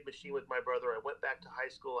homemade machine with my brother. I went back to high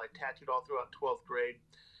school. I tattooed all throughout 12th grade.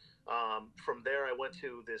 From there, I went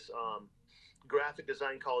to this graphic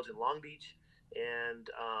design college in Long Beach, and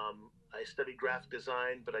I studied graphic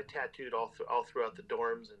design, but I tattooed all throughout the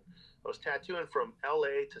dorms. And I was tattooing from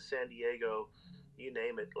LA to San Diego, you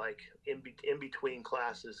name it, like in between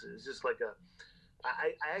classes. It's just like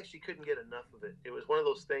I actually couldn't get enough of it. It was one of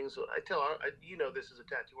those things. This as a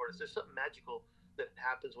tattoo artist. There's something magical that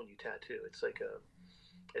happens when you tattoo. It's like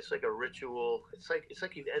a ritual. It's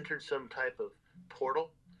like you've entered some type of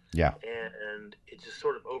portal, Yeah. and it just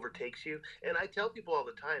sort of overtakes you. And I tell people all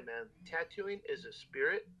the time, man, tattooing is a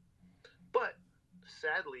spirit, but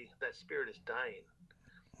sadly, that spirit is dying.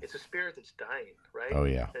 It's a spirit that's dying, right? Oh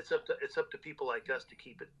yeah. It's up to people like us to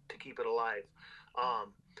keep it alive.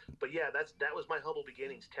 Um, but yeah, that was my humble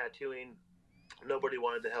beginnings tattooing. Nobody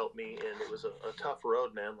wanted to help me, and it was a tough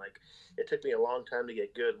road, man. Like it took me a long time to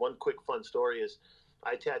get good. One quick fun story is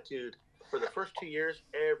I tattooed for the first 2 years.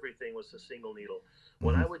 Everything was a single needle.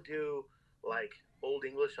 When Hmm. I would do like Old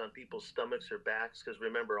English on people's stomachs or backs, because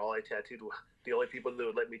remember, all I tattooed, the only people that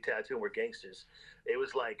would let me tattoo were gangsters. It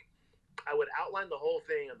was like I would outline the whole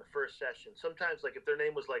thing on the first session. Sometimes, like if their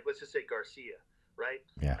name was like, let's just say Garcia, right?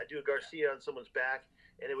 Yeah. I do a Garcia on someone's back,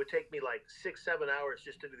 and it would take me like 6-7 hours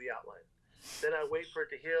just to do the outline. Then I wait for it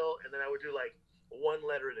to heal, and then I would do like one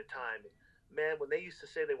letter at a time. Man, when they used to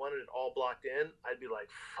say they wanted it all blocked in, I'd be like,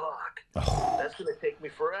 "Fuck, Oh, that's gonna take me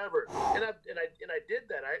forever." And I did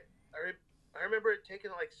that. I remember it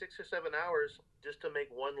taking like 6 or 7 hours just to make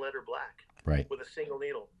one letter black right. with a single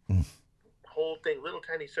needle. Mm. Whole thing, little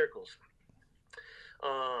tiny circles.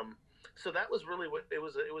 So that was really what it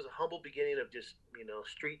was. It was a humble beginning of just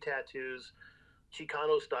street tattoos,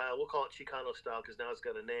 Chicano style. We'll call it Chicano style because now it's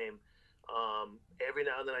got a name. Every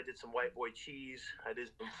now and then I did some white boy cheese. I did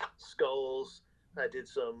some skulls. I did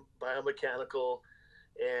some biomechanical,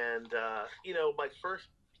 and my first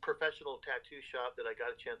professional tattoo shop that I got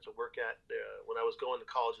a chance to work at when I was going to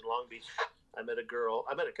college in Long Beach. I met a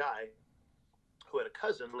guy who had a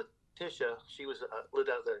cousin, Letitia. She was lived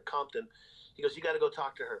out there in Compton. He goes, "You got to go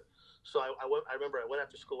talk to her." So I went. I remember I went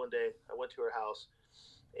after school one day. I went to her house,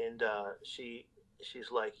 and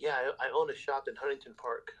she's like, "Yeah, I own a shop in Huntington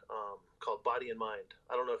Park called Body and Mind.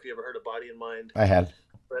 I don't know if you ever heard of Body and Mind, I had.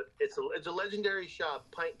 but it's a legendary shop.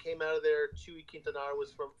 Pint came out of there. Chewy Quintanar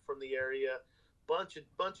was from the area. Bunch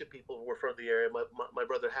of people were from the area. My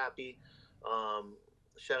brother Happy, um,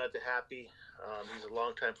 shout out to Happy. He's a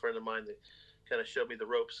longtime friend of mine that kind of showed me the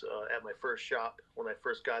ropes at my first shop when I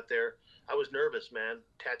first got there. I was nervous, man.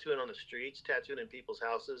 Tattooing on the streets, tattooing in people's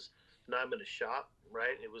houses. Now I'm in a shop,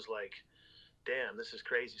 right? It was like, damn, this is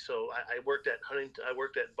crazy. So I worked at Huntington. I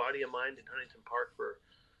worked at Body and Mind in Huntington Park for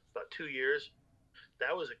about 2 years.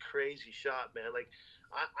 That was a crazy shot, man. Like,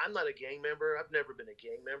 I'm not a gang member. I've never been a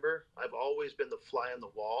gang member. I've always been the fly on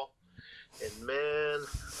the wall. And man,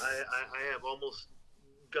 I have almost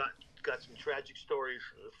got some tragic stories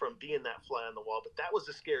from being that fly on the wall. But that was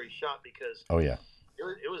a scary shot because Oh yeah.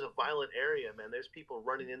 it was a violent area, man. There's people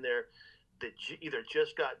running in there that either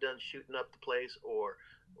just got done shooting up the place or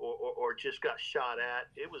just got shot at.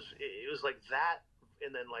 It was like that,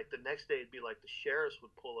 and then like the next day it'd be like the sheriffs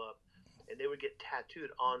would pull up and they would get tattooed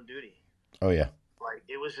on duty. Oh yeah. Like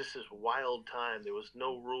it was just this wild time. There was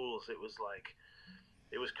no rules. It was like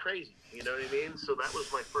it was crazy. You know what I mean? So that was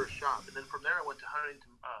my first shop, and then from there I went to Huntington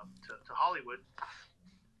to Hollywood,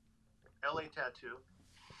 LA Tattoo.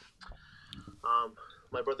 Um,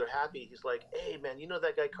 my brother Happy, he's like, "Hey man, you know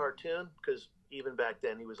that guy Cartoon?" Because even back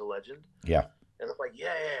then he was a legend. Yeah. And I'm like,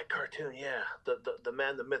 "Yeah, yeah, Cartoon, yeah, the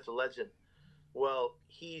man, the myth, the legend." Well,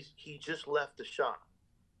 he just left the shop,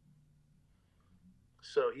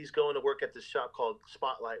 so he's going to work at this shop called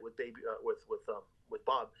Spotlight with baby with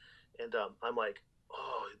Bob, and I'm like,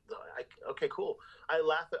 "Oh, okay, cool." I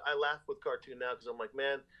laugh with Cartoon now because I'm like,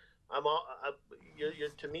 man, you're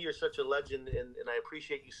to me you're such a legend, and I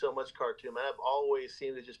appreciate you so much, Cartoon. Man, I've always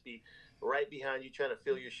seemed to just be right behind you trying to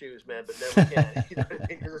fill your shoes, man, but never can. You know what I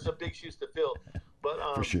mean? Because there's some big shoes to fill. But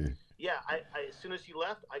For sure. yeah, as soon as he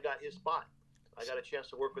left, I got his spot. I got a chance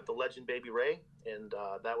to work with the legend Baby Ray, and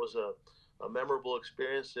that was a memorable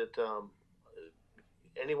experience that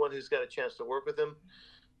anyone who's got a chance to work with him,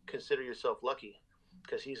 consider yourself lucky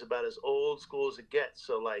because he's about as old school as it gets.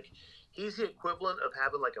 So like, he's the equivalent of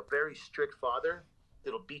having like a very strict father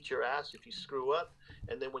that'll beat your ass if you screw up,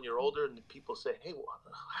 and then when you're older and people say, "Hey,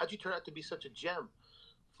 how'd you turn out to be such a gem?"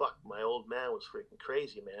 Fuck, my old man was freaking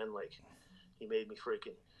crazy, man. Like, he made me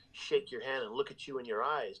freaking shake your hand and look at you in your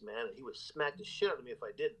eyes, man. And he would smack the shit out of me if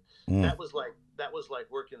I didn't. Mm. That was like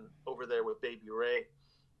working over there with Baby Ray.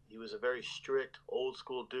 He was a very strict, old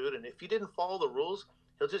school dude, and if you didn't follow the rules,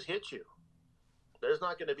 he'll just hit you. There's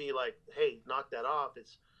not going to be like, "Hey, knock that off."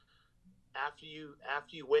 It's after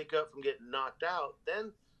you wake up from getting knocked out,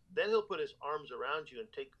 then he'll put his arms around you and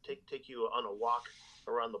take you on a walk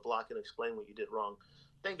around the block and explain what you did wrong.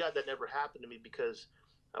 Thank God that never happened to me because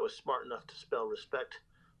I was smart enough to spell respect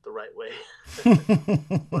the right way.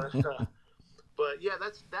 but yeah,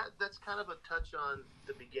 that's kind of a touch on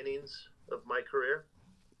the beginnings of my career.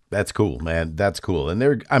 That's cool, man. That's cool.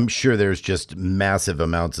 And I'm sure there's just massive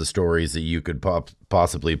amounts of stories that you could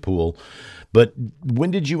possibly pool. But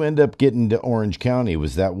when did you end up getting to Orange County?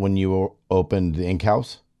 Was that when you opened the Ink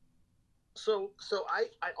House? So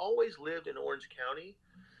I always lived in Orange County.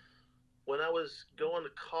 When I was going to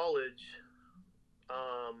college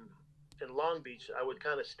um, in Long Beach, I would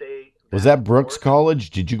kind of stay Was back that and Brooks forth. College?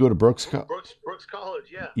 Did you go to Brooks? Brooks College,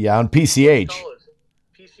 yeah. Yeah, on Brooks PCH. College.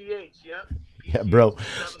 PCH, yeah. Yeah, bro.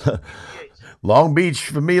 PCH, 2000 PCH. Long Beach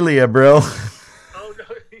Familia, bro. Oh,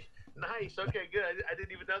 no. Nice. Okay, good. I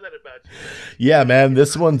didn't even know that about you. Yeah, Yeah, man.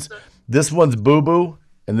 it's This one's Boo Boo,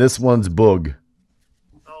 and this one's Boog.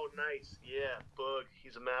 oh, nice. Yeah, Boog.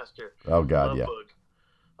 He's a master. Oh God, Love yeah.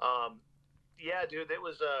 Boog. Um, yeah, dude, it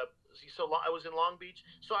was I was in Long Beach.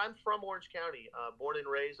 So I'm from Orange County, born and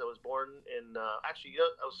raised. I was born in actually,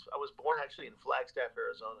 I was born actually in Flagstaff,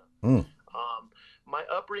 Arizona. Mm. My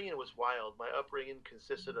upbringing was wild. My upbringing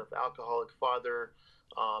consisted of alcoholic father,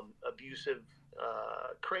 abusive,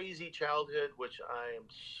 crazy childhood, which I am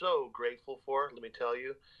so grateful for. Let me tell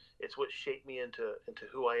you, it's what shaped me into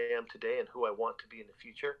who I am today and who I want to be in the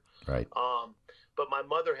future. Right. But my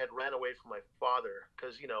mother had ran away from my father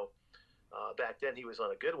because back then he was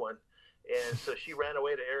on a good one, and so she ran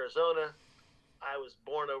away to Arizona. I was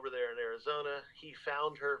born over there in Arizona. He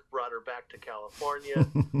found her, brought her back to California.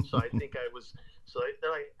 So I think I was. So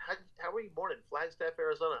they're like, how were you born in Flagstaff,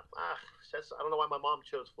 Arizona? I don't know why my mom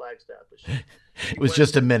chose Flagstaff, but she It was went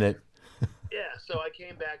just a there. minute. Yeah. So I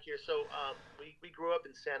came back here. So we grew up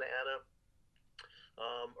in Santa Ana.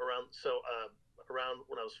 Around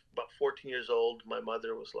when I was about 14 years old, my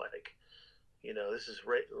mother was like, this is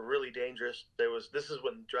really dangerous. This is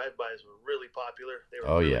when drive-bys were really popular. They were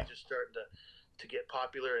Oh really yeah. just starting to get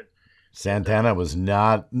popular, and Santana was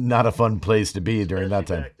not a fun place to be during that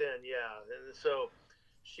especially time. back then, yeah. And so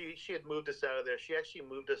she had moved us out of there. She actually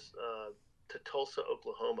moved us to Tulsa,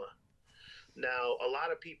 Oklahoma. Now, a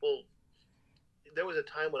lot of people. There was a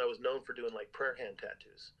time when I was known for doing like prayer hand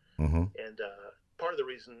tattoos, Hmm. and part of the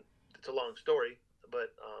reason, it's a long story,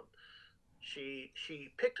 but she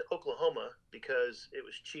picked Oklahoma because it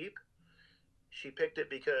was cheap. She picked it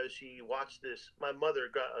because she watched this. My mother,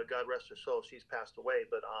 God rest her soul, she's passed away,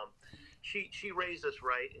 but she raised us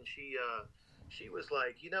right, and she was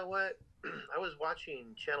like, you know what? I was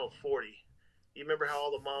watching Channel 40. You remember how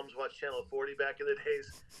all the moms watched Channel 40 back in the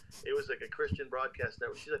days? It was like a Christian broadcast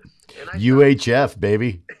network. She's like, and I saw these UHF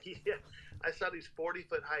baby. yeah, I saw these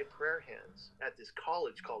 40-foot high prayer hands at this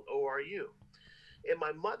college called ORU. And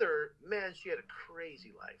my mother, man, she had a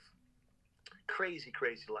crazy life. Crazy,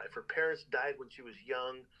 crazy life. Her parents died when she was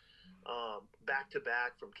young, back to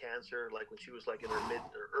back from cancer, like when she was like in her mid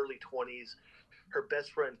or early 20s. Her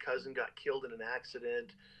best friend cousin got killed in an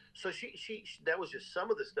accident. So she that was just some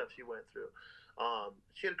of the stuff she went through.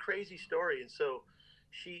 She had a crazy story, and so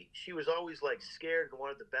she was always like scared and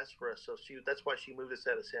wanted the best for us. So that's why she moved us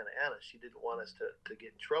out of Santa Ana. She didn't want us to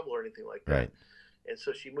get in trouble or anything like that. Right. And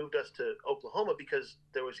so she moved us to Oklahoma because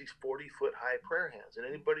there was these 40-foot high prayer hands, and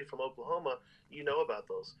anybody from Oklahoma, you know about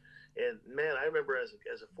those. And man, I remember as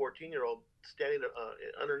a 14-year-old standing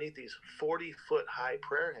underneath these 40-foot high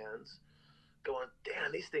prayer hands, going,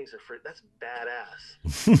 "Damn, these things are that's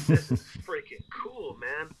badass. This is freaking cool,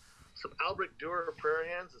 man." Some Albrecht Dürer prayer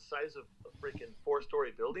hands the size of a freaking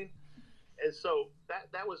four-story building. And so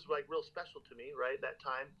that was like real special to me, right? That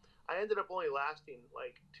time, I ended up only lasting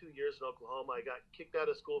like 2 years in Oklahoma. I got kicked out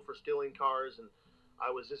of school for stealing cars, and I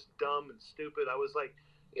was just dumb and stupid. I was like,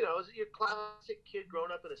 I was your classic kid growing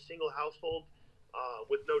up in a single household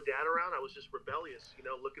with no dad around. I was just rebellious,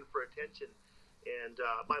 looking for attention. And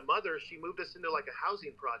my mother, she moved us into like a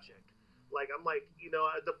housing project. Like I'm like,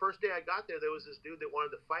 the first day I got there, there was this dude that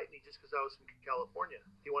wanted to fight me just because I was from California.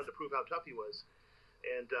 He wanted to prove how tough he was,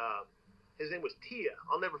 and his name was Tia.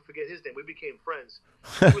 I'll never forget his name. We became friends.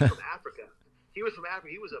 He was from Africa. He was from Africa.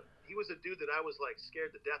 He was a dude that I was like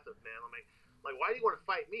scared to death of, man. I'm like, why do you want to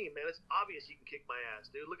fight me, man? It's obvious you can kick my ass,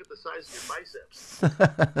 dude. Look at the size of your biceps.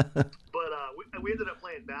 But we ended up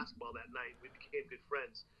playing basketball that night. We became good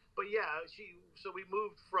friends. But yeah, so we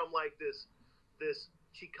moved from like this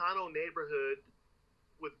Chicano neighborhood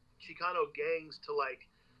with Chicano gangs to like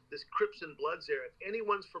this Crips and Bloods era. If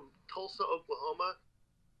anyone's from Tulsa, Oklahoma,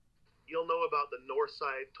 you'll know about the north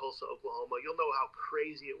side, Tulsa, Oklahoma. You'll know how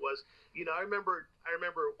crazy it was. I remember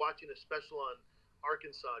watching a special on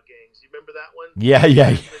Arkansas gangs. You remember that one? Yeah,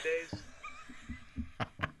 yeah. Back in the days.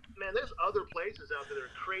 Man, there's other places out there that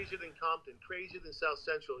are crazier than Compton, crazier than South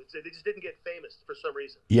Central. They just didn't get famous for some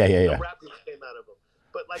reason. Yeah, yeah, No yeah. rap groups came out of them.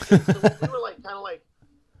 But like, so we were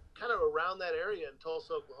kind of around that area in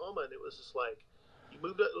Tulsa, Oklahoma, and it was just like you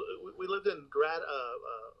moved. We lived in grad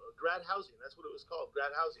housing. That's what it was called,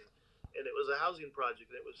 grad housing, and it was a housing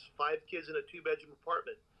project. And it was 5 kids in a 2-bedroom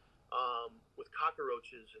apartment with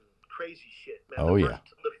cockroaches and crazy shit. Man, Oh yeah.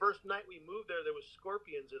 the first night we moved there was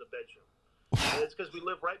scorpions in a bedroom, and it's because we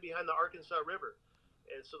live right behind the Arkansas River.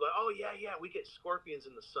 And so like, oh yeah, yeah, we get scorpions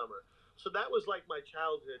in the summer. So that was like my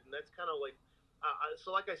childhood, and that's kind of like so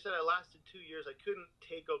like I said, I lasted 2 years. I couldn't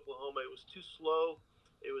take Oklahoma. It was too slow.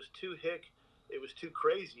 It was too hick. It was too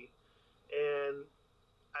crazy. And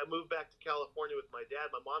I moved back to California with my dad.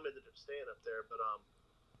 My mom ended up staying up there, but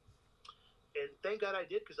and thank God I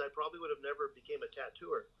did because I probably would have never became a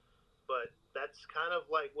tattooer. But that's kind of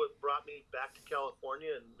like what brought me back to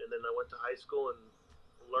California, and then I went to high school and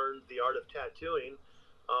learned the art of tattooing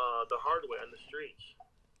the hard way on the streets.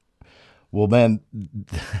 Well, man,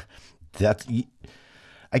 that's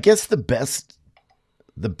I guess the best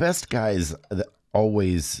guys that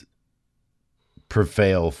always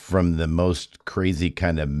prevail from the most crazy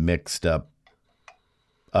kind of mixed up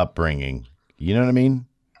upbringing. You know what I mean?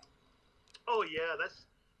 Oh yeah,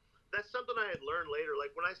 that's something I had learned later.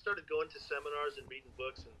 Like when I started going to seminars and reading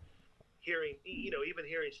books and hearing, even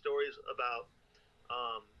hearing stories about,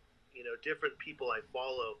 different people I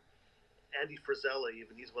follow. Andy Frisella,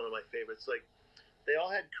 even he's one of my favorites. Like they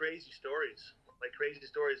all had crazy stories. like crazy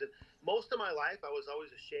stories. And most of my life, I was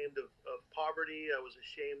always ashamed of poverty. I was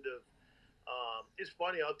ashamed of. It's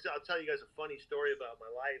funny. I'll tell you guys a funny story about my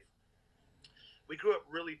life. We grew up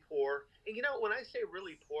really poor, and when I say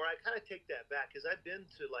really poor, I kind of take that back because I've been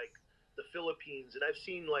to like the Philippines, and I've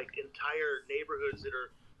seen like entire neighborhoods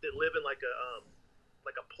that live in like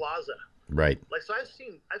a plaza. Right. Like, so I've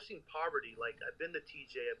seen poverty. Like, I've been to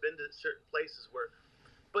TJ, I've been to certain places where,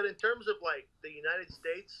 but in terms of like the United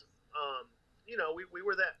States, we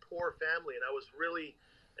were that poor family, and I was really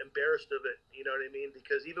embarrassed of it. You know what I mean?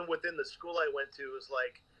 Because even within the school I went to, it was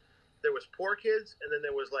like there was poor kids, and then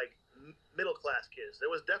there was like middle class kids. There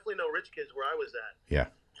was definitely no rich kids where I was at. Yeah.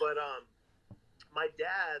 But my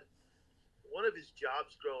dad, one of his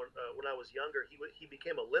jobs when I was younger, he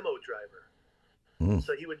became a limo driver.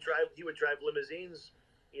 So he would drive limousines,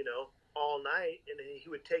 all night, and he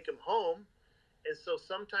would take them home. And so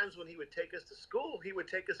sometimes when he would take us to school, he would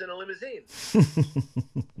take us in a limousine.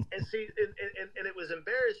 And see, and it was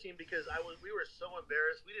embarrassing because we were so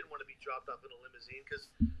embarrassed. We didn't want to be dropped off in a limousine because,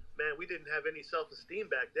 man, we didn't have any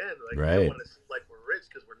self-esteem back then. Like, right. We don't want to seem like we're rich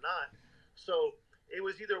because we're not. So it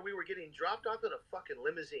was either we were getting dropped off in a fucking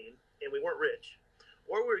limousine and we weren't rich,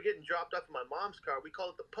 or we were getting dropped off in my mom's car. We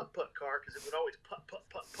called it the putt-putt car because it would always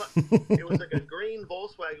putt-putt-putt-putt. It was like a green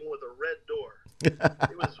Volkswagen with a red door. It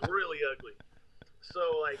was really ugly.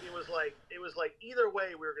 So like it was like either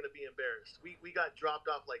way we were going to be embarrassed. We got dropped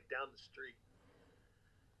off like down the street.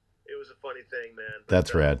 It was a funny thing, man.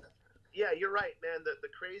 That's rad. Yeah, you're right, man. The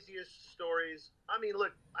craziest stories. I mean,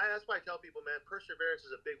 look, that's why I tell people, man, perseverance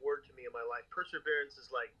is a big word to me in my life. Perseverance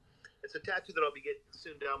is like, it's a tattoo that I'll be getting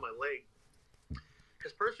soon down my leg.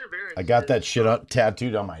 Because perseverance. I got that shit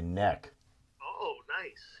tattooed on my neck. Oh,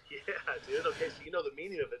 nice. Yeah, dude. Okay, so you know the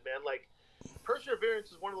meaning of it, man. Like,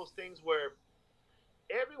 perseverance is one of those things where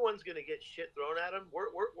everyone's gonna get shit thrown at them.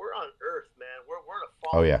 We're on Earth, man. We're in a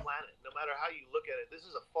fallen planet. No matter how you look at it, this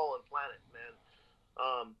is a fallen planet, man.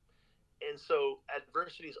 And so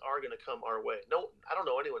adversities are gonna come our way. No, I don't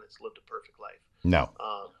know anyone that's lived a perfect life. No.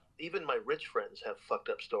 Even my rich friends have fucked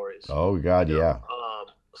up stories. Oh God, yeah.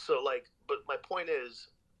 So like, but my point is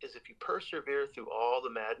if you persevere through all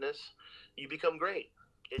the madness, you become great.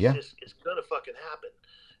 It's gonna fucking happen.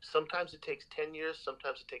 Sometimes it takes 10 years.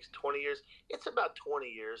 Sometimes it takes 20 years. It's about 20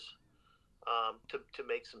 years to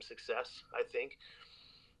make some success, I think.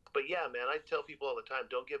 But yeah, man, I tell people all the time,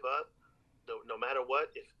 don't give up. No matter what,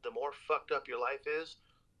 if the more fucked up your life is,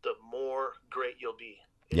 the more great you'll be.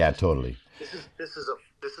 Totally. This is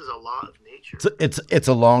a law of nature. It's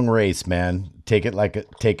a long race, man. Take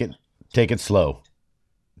it slow.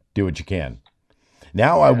 Do what you can.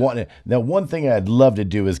 Now one thing I'd love to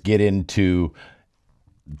do is get into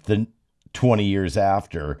the 20 years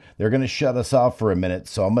after. They're going to shut us off for a minute,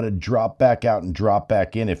 so I'm going to drop back out and drop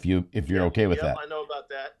back in if you're okay with that. I know about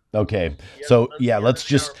that. Okay. So let's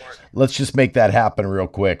just make that happen real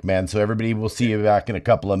quick, man. So everybody, we'll see you back in a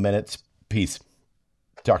couple of minutes. Peace.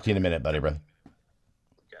 Talk to you in a minute, buddy, brother.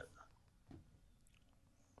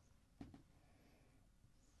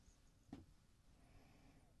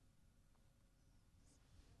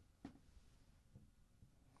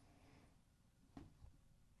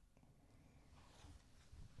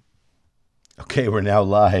 Okay, we're now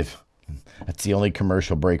live. That's the only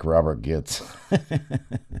commercial break Robert gets.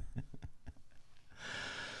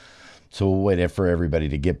 So we'll wait for everybody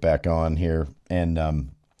to get back on here.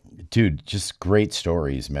 And, dude, just great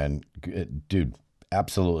stories, man. Dude,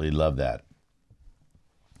 absolutely love that.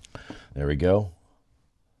 There we go.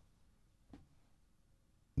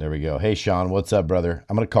 Hey, Sean, what's up, brother?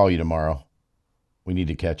 I'm going to call you tomorrow. We need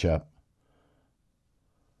to catch up.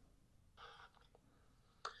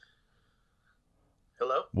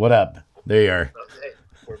 Hello? What up? There you are. Okay,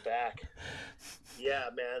 we're back. Yeah,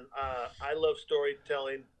 man. I love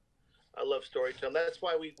storytelling. That's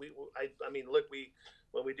why when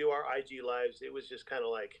we do our IG lives, it was just kind of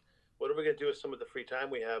like, what are we going to do with some of the free time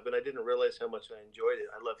we have? And I didn't realize how much I enjoyed it.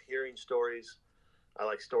 I love hearing stories. I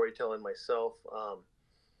like storytelling myself.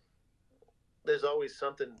 There's always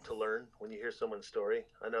something to learn when you hear someone's story.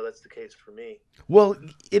 I know that's the case for me. Well,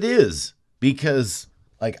 it is, because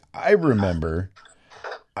like I remember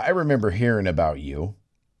hearing about you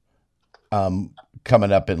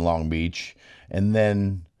coming up in Long Beach, and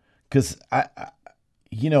then because I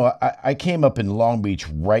came up in Long Beach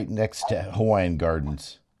right next to Hawaiian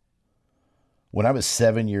Gardens. When I was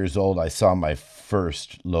 7 years old, I saw my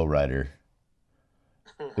first lowrider.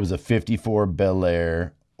 It was a 54 Bel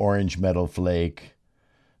Air, orange metal flake,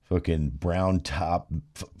 fucking brown top,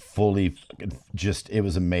 fully just, it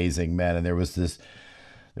was amazing, man. And there was this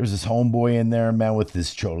there was this homeboy in there, man, with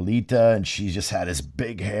this cholita, and she just had his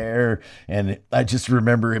big hair. And I just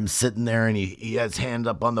remember him sitting there, and he has his hand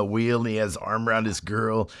up on the wheel, and he has his arm around his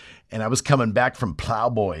girl. And I was coming back from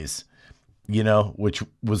Plowboys, you know, which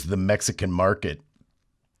was the Mexican market.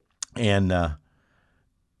 And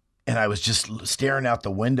I was just staring out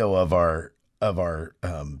the window of our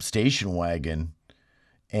station wagon,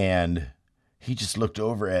 and he just looked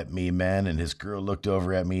over at me, man, and his girl looked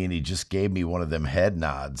over at me, and he just gave me one of them head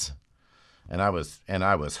nods. And I was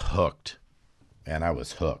hooked. And I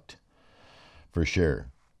was hooked. For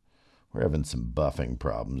sure. We're having some buffing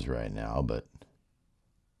problems right now, but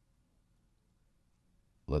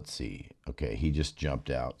let's see. Okay, he just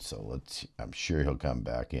jumped out, so I'm sure he'll come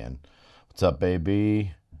back in. What's up,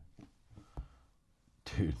 baby?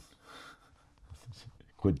 Dude.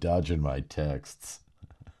 Quit dodging my texts.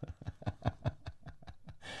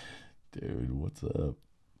 Dude, what's up?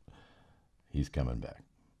 He's coming back.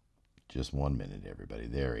 Just 1 minute, everybody.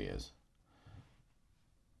 There he is.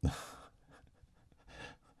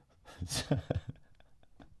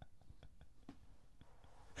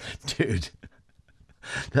 Dude,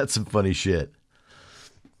 that's some funny shit.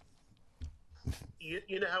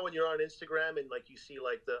 You know how when you're on Instagram and like you see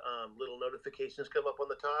like the little notifications come up on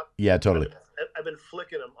the top? Yeah, totally. I've been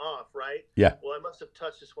flicking them off, right? Yeah. Well, I must have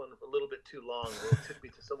touched this one a little bit too long. It took me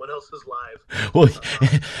to someone else's live. Well,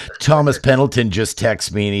 Thomas Pendleton just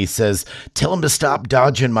texts me and he says, "Tell him to stop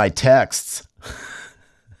dodging my texts."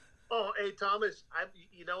 Oh, hey Thomas,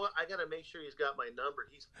 you know what? I gotta make sure he's got my number.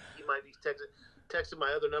 He might be texting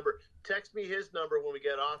my other number. Text me his number when we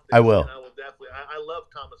get off this. I will. I will definitely. I love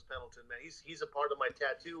Thomas Pendleton, man. He's a part of my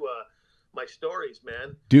tattoo, my stories,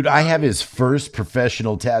 man. Dude, I have his first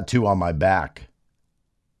professional tattoo on my back.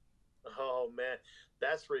 Oh man,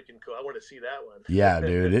 that's freaking cool. I want to see that one. Yeah,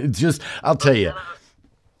 dude. It's just, I'll tell you,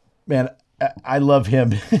 man, I love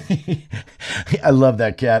him. I love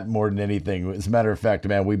that cat more than anything. As a matter of fact,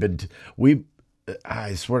 man,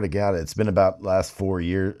 I swear to God, it's been about last 3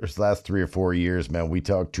 or 4 years, man. We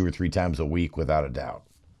talk 2 or 3 times a week without a doubt.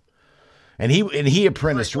 And he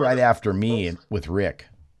apprenticed right after me with Rick.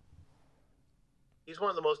 He's one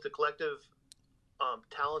of the most eclectic,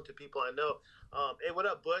 talented people I know. Hey, what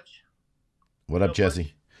up, Butch? What up,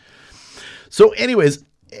 Jesse? So, anyways,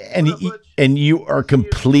 and you are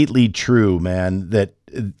completely true, man. That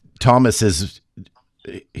Thomas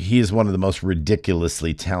he is one of the most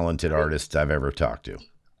ridiculously talented artists I've ever talked to.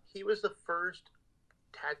 He was the first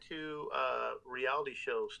tattoo reality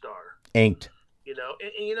show star. Inked. You know,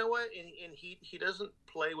 and you know what? And he doesn't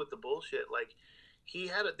play with the bullshit. Like they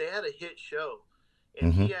had a hit show,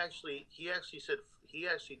 and he actually said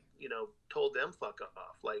told them fuck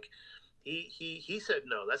off. Like he said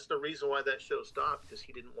no. That's the reason why that show stopped, because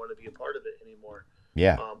he didn't want to be a part of it anymore.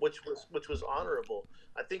 Yeah. Which was honorable.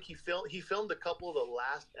 I think he filmed a couple of the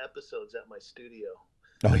last episodes at my studio.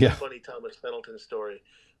 Oh yeah. Funny Thomas Pendleton story,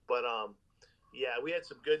 but yeah, we had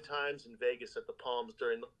some good times in Vegas at the Palms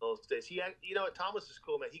during those days. Thomas is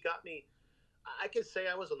cool, man. He got me. I could say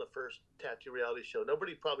I was on the first tattoo reality show.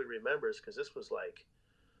 Nobody probably remembers, because this was like,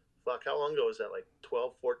 fuck, how long ago was that? Like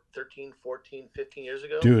 12, 14, 13, 14, 15 years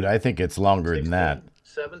ago? Dude, I think it's longer 16, than that.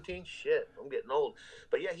 17? Shit, I'm getting old.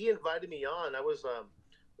 But yeah, he invited me on. I was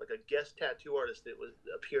like a guest tattoo artist that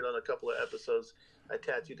appeared on a couple of episodes. I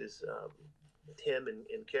tattooed him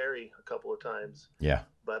and Carrie a couple of times. Yeah.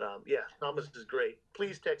 But yeah, Thomas is great.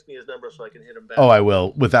 Please text me his number so I can hit him back. Oh, I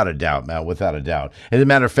will, without a doubt, Matt, without a doubt. As a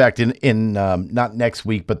matter of fact, in not next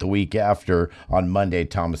week, but the week after, on Monday,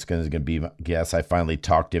 Thomas is going to be my guest. I finally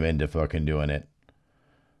talked him into fucking doing it.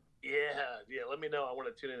 Yeah. Let me know. I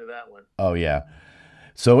want to tune into that one. Oh yeah.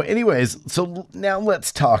 So, anyways, now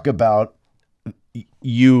let's talk about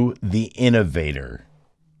you, the innovator.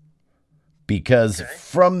 Because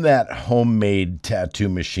from that homemade tattoo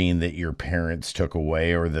machine that your parents took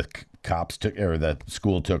away, or the cops took, or the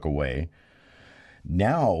school took away,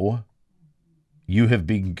 now you have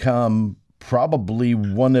become probably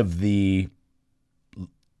one of the,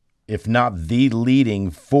 if not the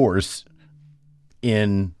leading force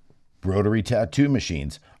in rotary tattoo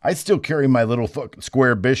machines. I still carry my little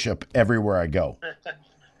square bishop everywhere I go.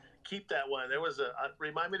 Keep that one. There was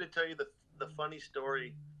remind me to tell you the funny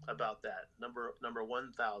story about that number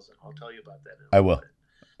 1,000. I'll tell you about that. I will.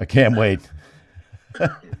 I can't wait.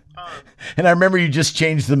 And I remember you just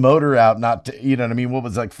changed the motor out. Not to, you know what I mean? What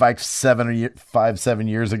was it, like 7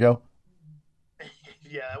 years ago?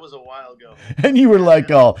 Yeah, that was a while ago. And you were like,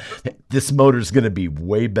 "Oh, this motor's going to be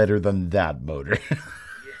way better than that motor." Yeah,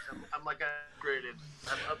 I'm like,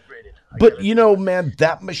 I'm upgraded. But you know, man,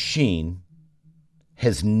 that machine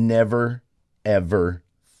has never, ever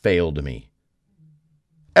failed me.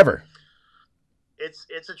 ever. It's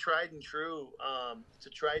a tried and true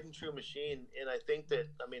machine, and I think that,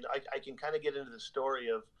 I mean, I can kind of get into the story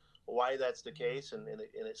of why that's the case, and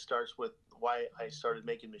it starts with why I started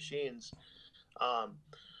making machines. Um,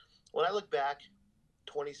 when I look back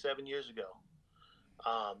 27 years ago,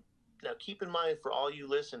 um, now keep in mind, for all you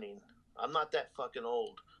listening, I'm not that fucking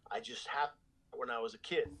old. I just happened when I was a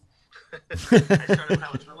kid. I started when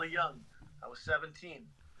I was really young. I was 17.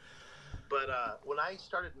 But when I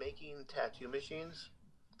started making tattoo machines,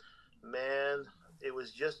 man, it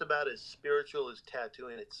was just about as spiritual as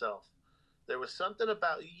tattooing itself. There was something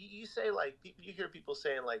about, you say, like, you hear people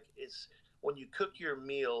saying, like, it's when you cook your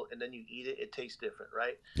meal and then you eat it, it tastes different,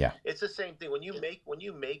 right? Yeah, It's the same thing when you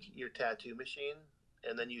make your tattoo machine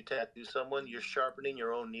and then you tattoo someone, you're sharpening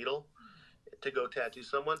your own needle to go tattoo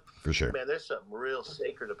someone. for sure. Man, there's something real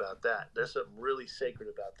sacred about that. There's something really sacred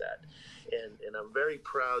about that, and I'm very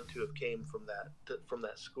proud to have came from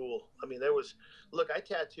that school. I mean, there was, look, I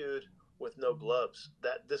tattooed with no gloves.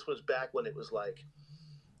 That This was back when it was like,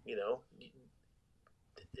 you know,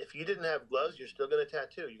 if you didn't have gloves, you're still going to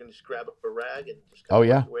tattoo. You're going to just grab a rag and just kind Oh of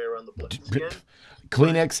yeah, work your way around the skin.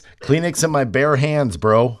 Kleenex in my bare hands,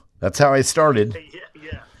 bro. That's how I started.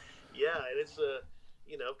 Yeah, and it's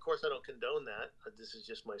of course I don't condone that. This is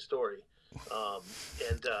just my story. Um,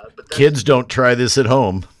 and but that's, Kids, don't try this at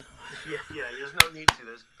home. yeah. There's no need to.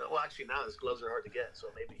 Well, actually, now these gloves are hard to get, so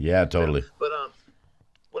maybe. Yeah, totally. But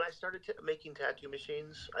when I started making tattoo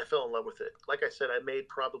machines, I fell in love with it. Like I said, I made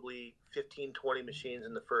probably 15, 20 machines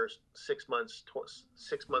in the first 6 months,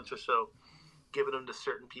 6 months or so, giving them to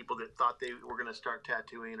certain people that thought they were going to start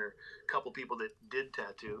tattooing, or a couple people that did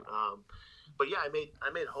tattoo. But yeah, I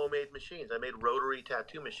made homemade machines. I made rotary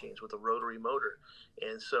tattoo machines with a rotary motor,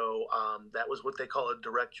 and so that was what they call a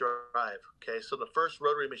direct drive. Okay, so the first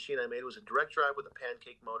rotary machine I made was a direct drive with a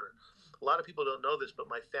pancake motor. A lot of people don't know this, but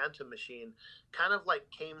my Phantom machine kind of like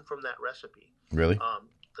came from that recipe. Really? Um,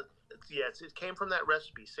 yes, it came from that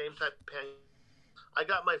recipe. Same type of pan. I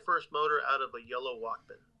got my first motor out of a yellow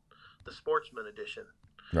Walkman, the Sportsman edition,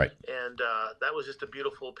 Right. and that was just a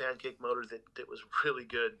beautiful pancake motor that was really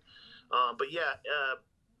good. But yeah,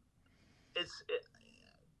 it's it,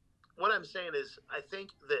 what I'm saying is, I think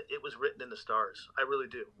that it was written in the stars. I really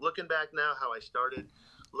do. Looking back now, how I started,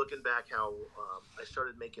 looking back how I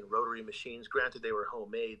started making rotary machines. Granted, they were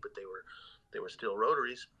homemade, but they were still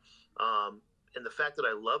rotaries. And the fact that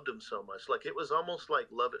I loved them so much, like, it was almost like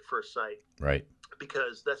love at first sight, Right.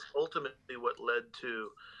 because that's ultimately what led to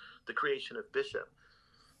the creation of Bishop.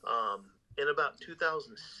 In about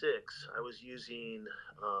 2006, I was using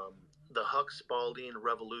the Huck Spalding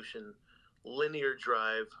Revolution linear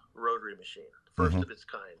drive rotary machine, 1st Mm-hmm. of its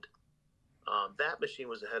kind. That machine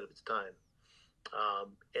was ahead of its time.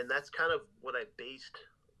 And that's kind of what I based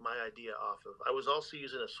my idea off of. I was also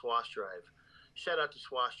using a swash drive. Shout out to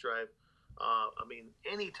swash drive. I mean,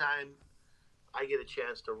 anytime I get a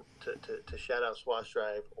chance to shout out swash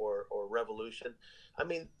drive or Revolution, I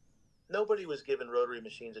mean, nobody was giving rotary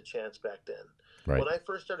machines a chance back then. Right. When I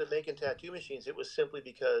first started making tattoo machines, it was simply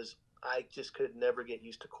because I just could never get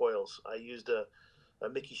used to coils. I used a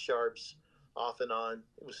Mickey Sharps off and on.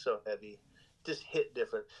 It was so heavy, just hit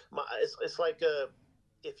different. It's like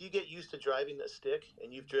if you get used to driving a stick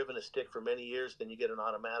and you've driven a stick for many years, then you get an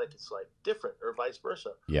automatic. It's like different, or vice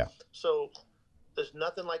versa. Yeah. So there's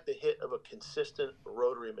nothing like the hit of a consistent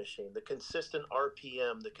rotary machine, the consistent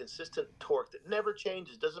RPM, the consistent torque that never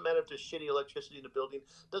changes. Doesn't matter if there's shitty electricity in the building.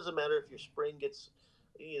 Doesn't matter if your spring gets,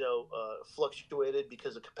 fluctuated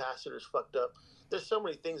because the capacitor's fucked up. There's so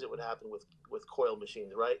many things that would happen with coil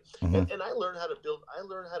machines, right? Mm-hmm. And I learned how to build. I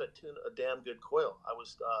learned how to tune a damn good coil. I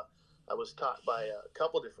was taught by a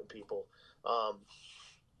couple different people. Um,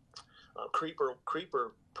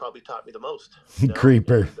 Creeper probably taught me the most.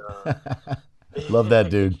 Creeper. And, Love that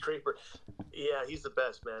dude. Creeper. Yeah, he's the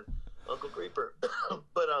best, man. Uncle Creeper.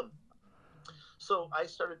 But so I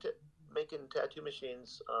started making tattoo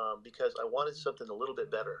machines because I wanted something a little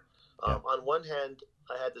bit better. On one hand,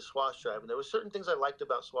 I had the swash drive, and there were certain things I liked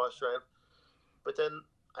about swash drive, but then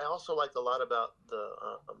I also liked a lot about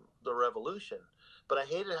the Revolution. But I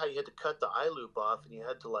hated how you had to cut the eye loop off and you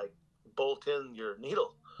had to, like, bolt in your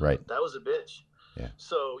needle. Right. That was a bitch. Yeah.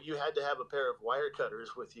 So you had to have a pair of wire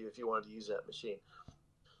cutters with you if you wanted to use that machine.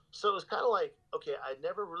 So it was kind of like, okay, I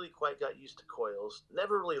never really quite got used to coils.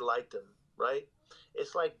 Never really liked them, right?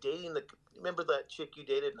 It's like dating remember that chick you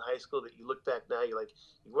dated in high school that you look back now, you're like,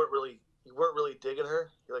 you weren't really digging her.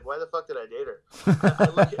 You're like, why the fuck did I date her? I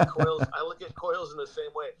look at coils in the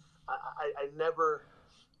same way. I never,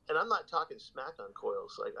 and I'm not talking smack on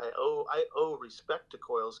coils. Like I owe respect to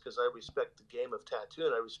coils because I respect the game of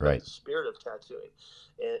tattooing. I respect Right. the spirit of tattooing,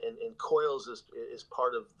 and coils is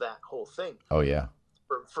part of that whole thing. Oh yeah.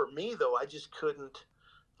 For me though, I just couldn't.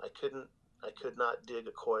 I couldn't. I could not dig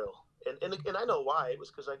a coil, and I know why. It was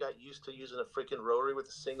because I got used to using a freaking rotary with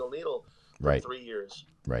a single needle for Right. 3 years.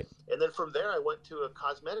 Right. And then from there, I went to a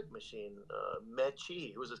cosmetic machine,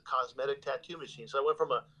 Mechi. It was a cosmetic tattoo machine. So I went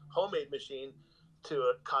from a homemade machine to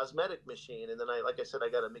a cosmetic machine. And then like I said, I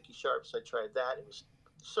got a Mickey Sharps. I tried that. It was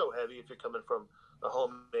so heavy if you're coming from a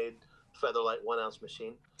homemade Featherlight 1 ounce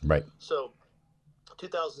machine. Right. So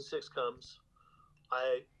 2006 comes.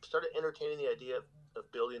 I started entertaining the idea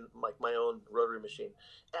of building like my own rotary machine.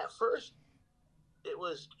 At first, it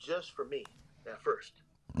was just for me. At first,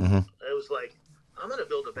 Mm-hmm. it was like, I'm going to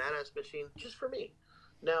build a badass machine just for me.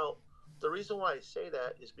 Now, the reason why I say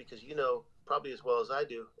that is because, probably as well as I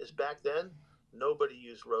do, is back then, nobody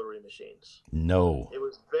used rotary machines. No. It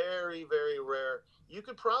was very, very rare. You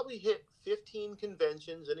could probably hit 15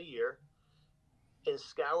 conventions in a year and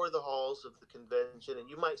scour the halls of the convention, and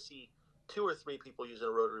you might see 2 or 3 people using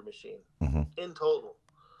a rotary machine Mm-hmm. in total.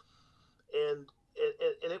 And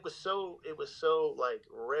it was so like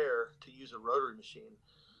rare to use a rotary machine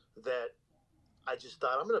that I just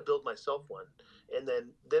thought I'm going to build myself one, and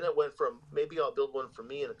then it went from maybe I'll build one for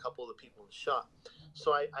me and a couple of the people in the shop.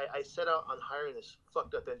 So I set out on hiring this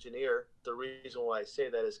fucked up engineer. The reason why I say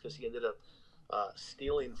that is because he ended up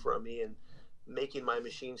stealing from me and making my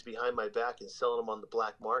machines behind my back and selling them on the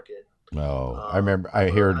black market. Oh, I remember. I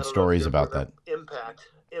heard I don't know if stories you ever about heard of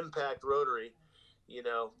that. Impact Rotary.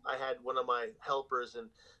 I had one of my helpers, and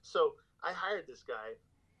so I hired this guy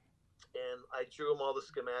and I drew him all the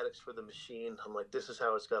schematics for the machine. I'm like, this is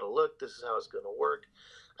how it's got to look. This is how it's going to work.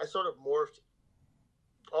 I sort of morphed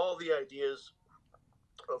all the ideas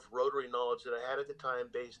of rotary knowledge that I had at the time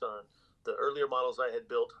based on the earlier models I had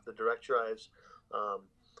built, the direct drives, um,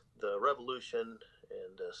 the Revolution,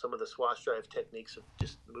 and some of the swash drive techniques of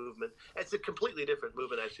just movement. It's a completely different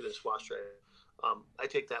movement actually than swash drive. I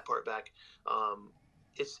take that part back.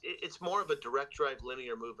 It's more of a direct drive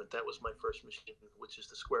linear movement. That was my first machine, which is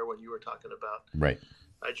the square one you were talking about. Right.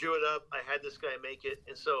 I drew it up. I had this guy make it,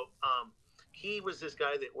 and so he was this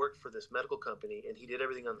guy that worked for this medical company, and he did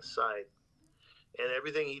everything on the side. And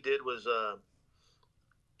everything he did was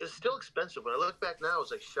it's still expensive. When I look back now, I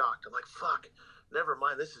was like shocked. I'm like, fuck, never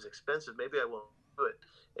mind. This is expensive. Maybe I won't do it.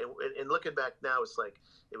 And looking back now, it's like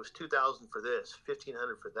it was 2,000 for this,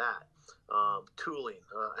 1,500 for that. Tooling.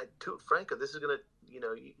 Franco, this is gonna,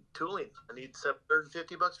 tooling. I need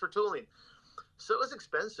 $750 for tooling. So it was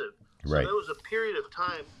expensive. So Right. there was a period of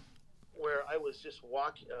time where I was just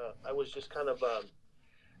walking. I was just kind of. I'm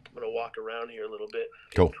gonna walk around here a little bit.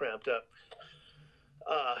 Cool. Cramped up.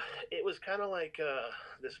 It was kind of like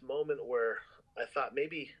this moment where I thought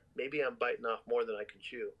maybe I'm biting off more than I can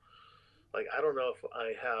chew. Like I don't know if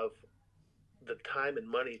I have the time and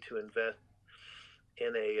money to invest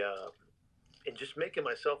in in just making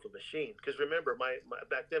myself a machine. Because remember, my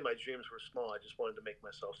back then my dreams were small. I just wanted to make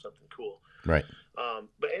myself something cool. Right.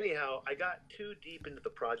 But anyhow, I got too deep into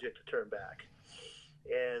the project to turn back.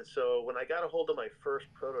 And so when I got a hold of my first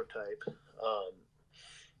prototype,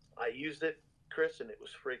 I used it, Chris, and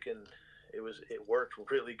it worked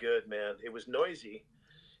really good, man. It was noisy,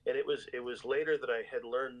 and it was later that I had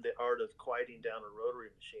learned the art of quieting down a rotary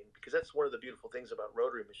machine, because that's one of the beautiful things about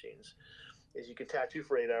rotary machines is you can tattoo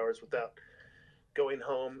for 8 hours without going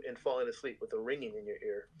home and falling asleep with a ringing in your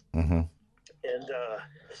ear. Mm-hmm. And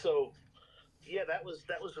so yeah, that was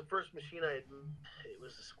the first machine I had. It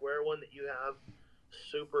was the square one that you have,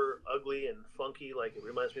 super ugly and funky, like it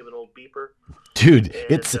reminds me of an old beeper. Dude,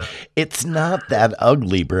 And, it's not that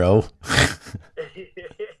ugly, bro.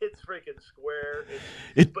 it's freaking square.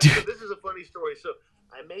 It. So this is a funny story. So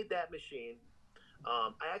I made that machine.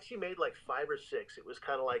 I actually made like 5 or 6. It was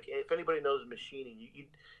kind of like, if anybody knows machining,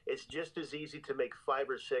 it's just as easy to make 5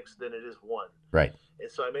 or 6 than it is one. Right.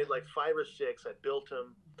 And so I made like 5 or 6. I built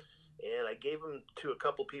them, and I gave them to a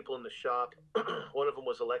couple people in the shop. One of them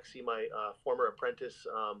was Alexi, my former apprentice.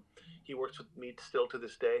 He works with me still to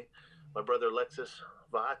this day. My brother Alexis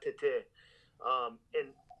Vaatete.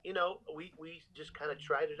 And we just kind of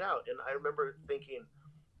tried it out, and I remember thinking,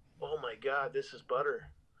 oh my God, this is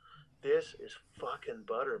butter. This is fucking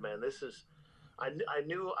butter, man. This is. I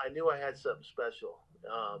knew I had something special.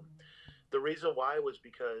 The reason why was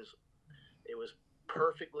because it was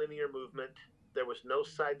perfect linear movement. There was no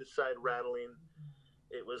side to side rattling.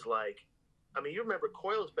 It was like, I mean, you remember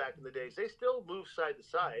coils back in the days? They still move side to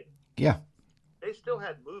side. Yeah. They still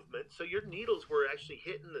had movement, so your needles were actually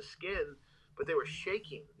hitting the skin, but they were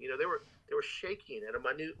shaking. They were shaking at a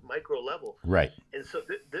minute micro level. Right. And so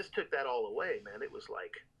this took that all away, man. It was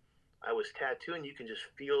like I was tattooing. You can just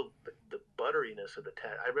feel the butteriness of the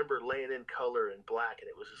tat. I remember laying in color and black, and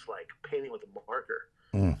it was just like painting with a marker.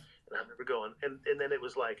 And I remember going, and then it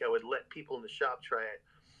was like I would let people in the shop try it,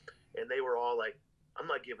 and they were all like, "I'm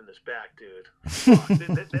not giving this back, dude."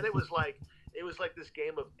 then it was like this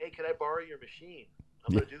game of, "Hey, can I borrow your machine?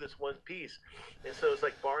 I'm gonna do this one piece." And so it was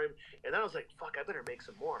like borrowing, and then I was like, "Fuck, I better make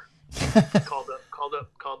some more." called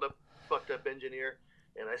up, fucked up engineer,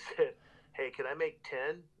 and I said, "Hey, can I make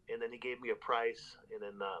 10?" And then he gave me a price, and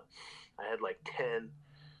then I had like 10.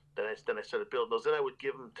 Then I started building those. Then I would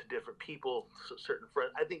give them to different people, certain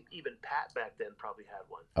friends. I think even Pat back then probably had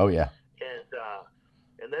one. Oh yeah.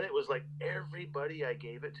 And then it was like everybody I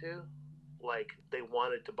gave it to, like they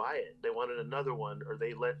wanted to buy it. They wanted another one, or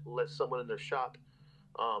they let someone in their shop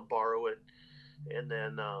borrow it, and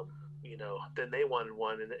then then they wanted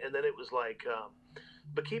one, and then it was like.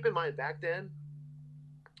 But keep in mind, back then,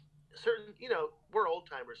 certain we're old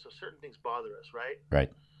timers, so certain things bother us, right?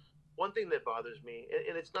 Right. One thing that bothers me,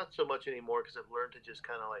 and it's not so much anymore because I've learned to just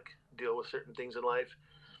kind of like deal with certain things in life.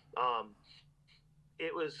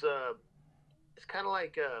 It's kind of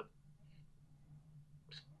like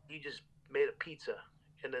you just made a pizza,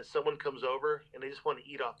 and then someone comes over and they just want to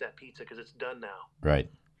eat off that pizza because it's done now. Right.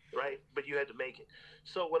 Right. But you had to make it.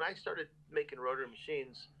 So when I started making rotary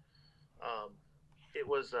machines, it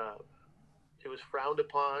was frowned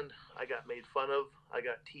upon. I got made fun of. I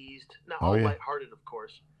got teased. Not all lighthearted, of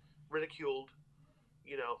course. Ridiculed.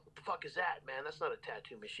 What the fuck is that, man? That's not a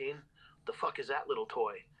tattoo machine. The fuck is that little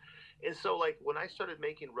toy? And so, like, when I started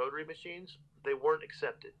making rotary machines, they weren't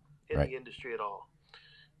accepted in the industry at all.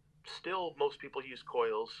 Still, most people use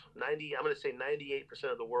coils. I'm going to say 98%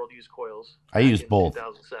 of the world use coils. I use both.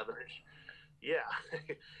 2007-ish. Yeah.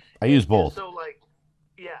 I use both. So, like,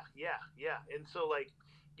 yeah. And so, like,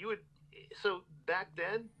 so back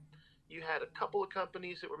then, you had a couple of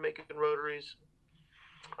companies that were making rotaries,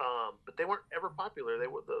 but they weren't ever popular. The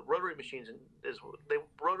rotary machines in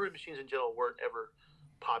general weren't ever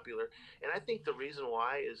popular. And I think the reason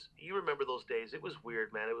why is, you remember those days, it was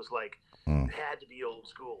weird, man. It was like, you had to be old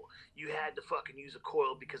school. You had to fucking use a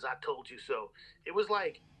coil because I told you so. It was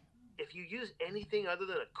like, if you use anything other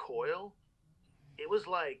than a coil, it was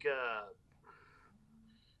like,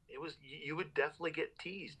 you would definitely get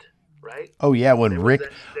teased. Right? Oh yeah, when there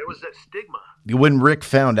was that stigma. When Rick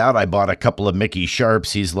found out I bought a couple of Mickey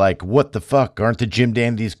Sharps, he's like, "What the fuck? Aren't the Jim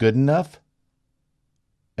Dandies good enough?"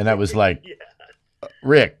 And I was like,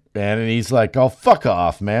 "Rick, man," and he's like, "Oh, fuck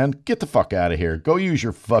off, man. Get the fuck out of here. Go use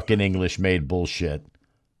your fucking English-made bullshit."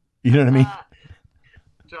 You know what I mean?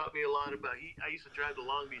 Taught me a lot about. I used to drive to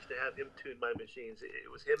Long Beach to have him tune my machines. It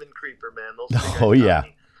was him and Creeper, man. Those guys taught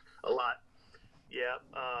me a lot. Yeah.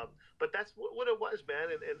 But that's what it was, man.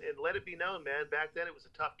 And let it be known, man, back then it was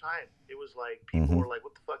a tough time. It was like, people were like,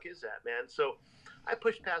 "What the fuck is that, man?" So I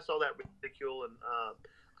pushed past all that ridicule, and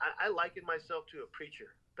I likened myself to a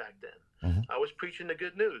preacher back then. I was preaching the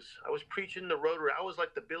good news. I was preaching the Rotary. I was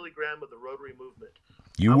like the Billy Graham of the Rotary movement.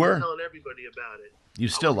 I was telling everybody about it. You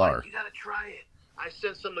still are. Like, you got to try it. I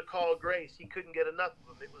sent some to Carl Grace. He couldn't get enough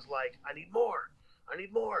of them. It was like, I need more.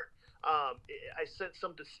 I sent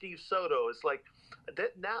some to Steve Soto. It's like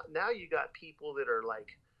that now you got people that are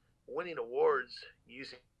like winning awards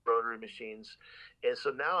using rotary machines, and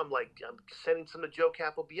so now I'm sending some to Joe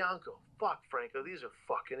Capobianco. Fuck, Franco, these are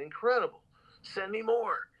fucking incredible. Send me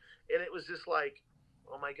more. And it was just like,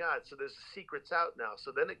 oh my God. So there's secrets out now.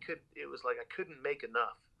 So then it was like I couldn't make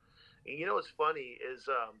enough. And you know what's funny is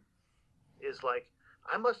like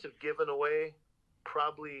I must have given away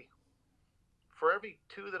probably, for every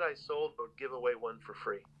 2 that I sold, I would give away 1 for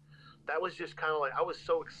free. That was just kind of like, I was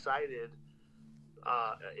so excited.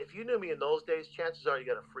 If you knew me in those days, chances are you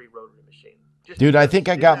got a free rotary machine. Dude, I think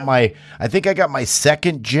I got my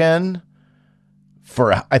second gen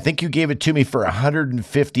I think you gave it to me for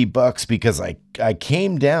 $150 because I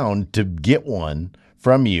came down to get one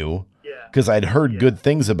from you because I'd heard good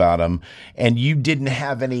things about them, and you didn't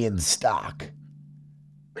have any in stock.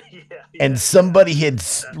 And somebody had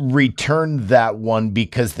returned that one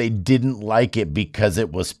because they didn't like it because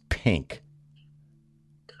it was pink.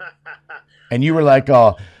 And you were like,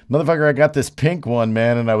 "Oh, motherfucker, I got this pink one,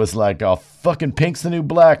 man." And I was like, "Oh, fucking pink's the new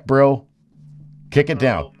black, bro. Kick it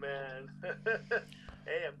down." Oh, man.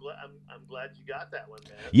 Hey, I'm glad you got that one,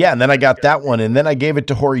 man. Yeah, and then I got that one, and then I gave it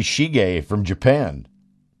to Horishige from Japan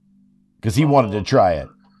because he wanted to try it.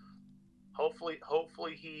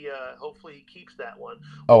 Hopefully he hopefully he keeps that one.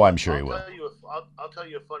 Oh, Well, I'm sure he will. I'll tell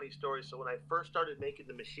you a funny story. So when I first started making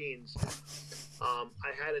the machines,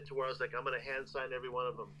 I had it to where I was like, I'm gonna hand sign every one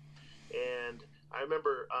of them, and I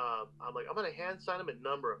remember I'm like, I'm gonna hand sign them and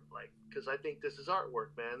number them, like, because I think this is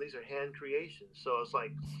artwork, man. These are hand creations. So I was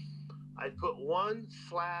like, I put 1/,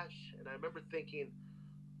 and I remember thinking,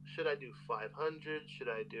 should I do 500? Should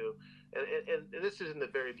I do? And this is in the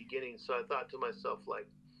very beginning, so I thought to myself like,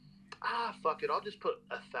 fuck it, I'll just put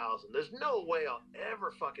 1,000. There's no way I'll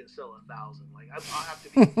ever fucking sell 1,000. Like I'll have to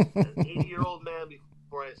be an 80-year-old man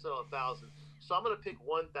before I sell 1,000. So I'm gonna pick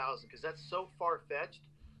 1,000 because that's so far fetched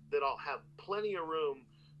that I'll have plenty of room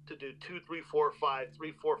to do 2, 3, 4, 5,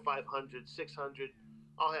 3, 4, 500, 600.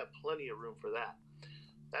 I'll have plenty of room for that.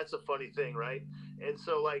 That's a funny thing, right? And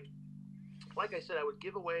so like I said, I would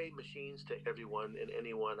give away machines to everyone and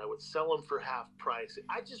anyone. I would sell them for half price.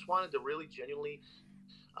 I just wanted to really genuinely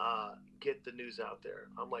get the news out there.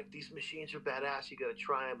 I'm like, these machines are badass. You got to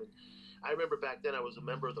try them. And I remember back then I was a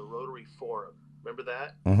member of the Rotary Forum. Remember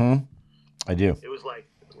that? Mm-hmm. I do. It was like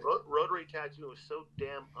Rotary tattooing was so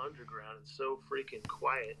damn underground and so freaking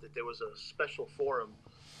quiet that there was a special forum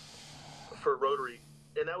for Rotary,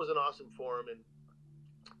 and that was an awesome forum.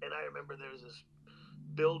 And I remember there was this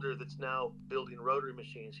builder that's now building rotary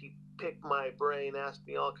machines. He picked my brain, asked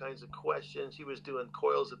me all kinds of questions. He was doing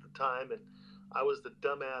coils at the time, and I was the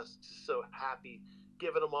dumbass, just so happy,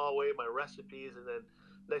 giving them all away, my recipes, and then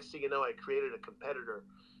next thing you know, I created a competitor.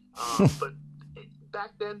 But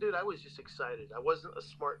back then, dude, I was just excited. I wasn't a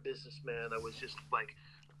smart businessman. I was just like,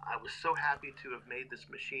 I was so happy to have made this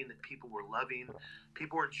machine that people were loving.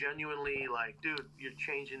 People were genuinely like, dude, you're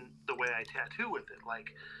changing the way I tattoo with it.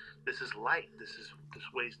 Like, this is light. This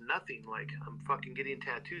weighs nothing. Like, I'm fucking getting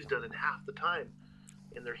tattoos done in half the time,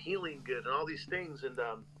 and they're healing good and all these things. And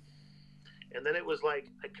then it was like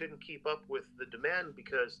I couldn't keep up with the demand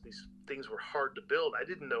because these things were hard to build. I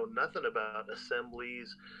didn't know nothing about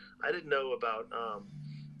assemblies. I didn't know about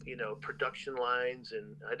production lines,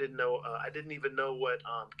 and I didn't even know what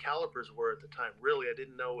calipers were at the time. Really, I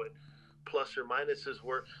didn't know what plus or minuses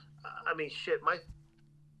were. I mean, shit,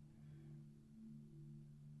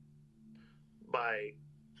 by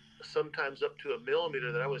sometimes up to a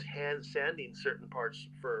millimeter that I was hand sanding certain parts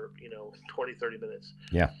for 20, 30 minutes.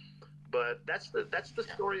 Yeah. But that's the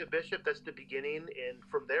story of Bishop. That's the beginning, and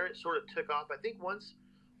from there it sort of took off. I think once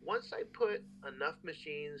I put enough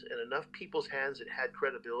machines in enough people's hands that had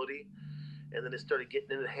credibility, and then it started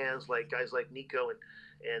getting into hands like guys like Nico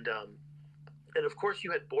and of course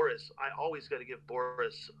you had Boris. I always got to give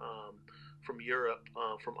Boris from Europe,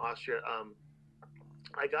 from Austria.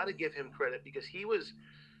 I got to give him credit because he was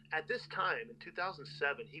at this time in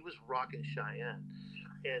 2007 he was rocking Cheyenne.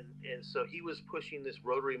 And so he was pushing this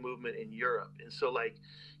Rotary movement in Europe. And so like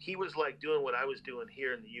he was like doing what I was doing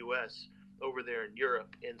here in the US over there in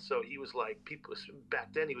Europe. And so he was like, people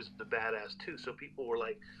back then he was the badass too. So people were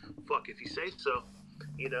like, fuck if you say so.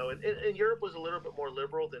 And Europe was a little bit more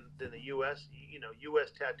liberal than the US.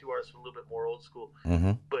 US tattoo artists were a little bit more old school.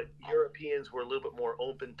 Mm-hmm. But Europeans were a little bit more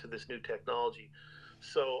open to this new technology.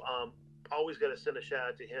 So always got to send a shout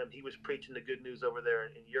out to him. He was preaching the good news over there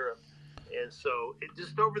in Europe. And so it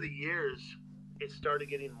just over the years, it started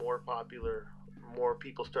getting more popular. More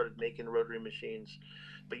people started making rotary machines.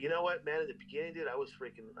 But you know what, man? At the beginning, dude, I was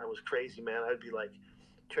crazy, man. I'd be like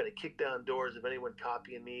trying to kick down doors of anyone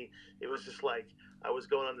copying me. It was just like I was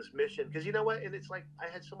going on this mission. Because you know what? And it's like I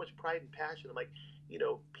had so much pride and passion. I'm like,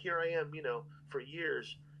 here I am, for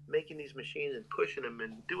years making these machines and pushing them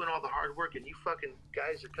and doing all the hard work. And you fucking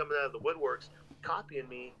guys are coming out of the woodworks copying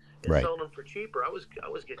me. And Right. selling them for cheaper. I was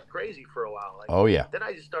getting crazy for a while. Like, oh yeah. Then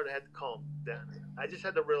I just had to calm down. I just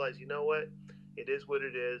had to realize, you know what, it is what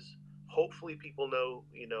it is. Hopefully, people know,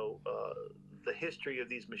 the history of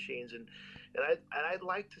these machines, and I'd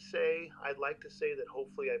like to say that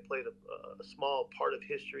hopefully I played a small part of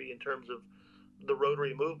history in terms of the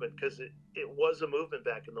Rotary movement because it was a movement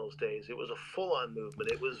back in those days. It was a full-on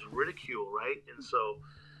movement. It was ridicule, right? And so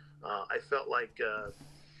I felt like. A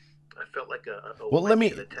Well, let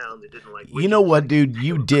me. in a town that didn't like. You know what, dude?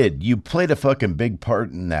 You did. You played a fucking big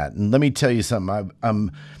part in that. And let me tell you something.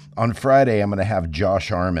 I'm on Friday. I'm going to have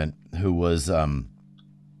Josh Arment, who was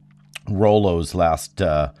Rolo's last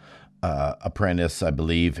apprentice, I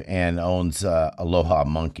believe, and owns Aloha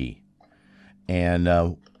Monkey.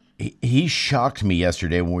 And he shocked me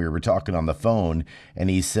yesterday when we were talking on the phone. And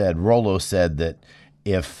he said Rolo said that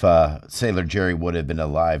if Sailor Jerry would have been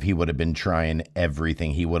alive, he would have been trying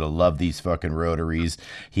everything. He would have loved these fucking rotaries.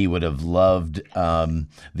 He would have loved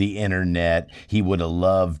the internet. He would have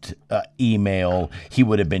loved email. He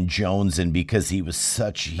would have been jonesing because he was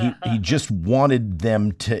such. He just wanted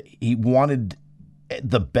them to. He wanted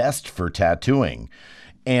the best for tattooing,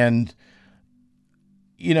 and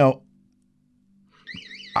you know,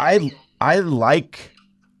 I like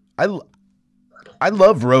I I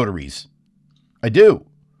love rotaries. I do.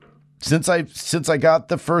 Since I got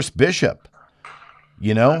the first bishop,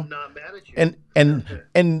 you know, I'm not mad at you.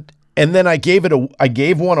 and then I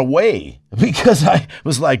gave one away because I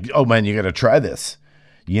was like, oh man, you got to try this,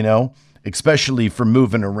 you know, especially for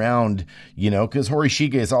moving around, you know, because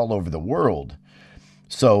Horishige is all over the world.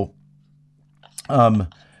 So, and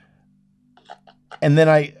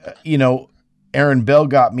then Aaron Bell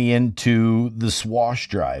got me into the swash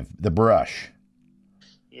drive, the brush.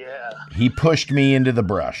 Yeah. He pushed me into the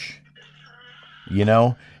brush, you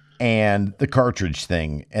know, and the cartridge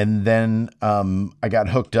thing. And then I got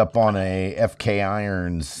hooked up on a FK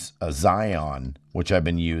Irons a Zion, which I've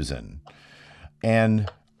been using. And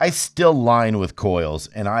I still line with coils,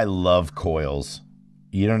 and I love coils.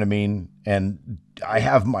 You know what I mean? And I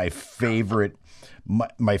have my favorite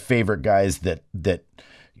guys that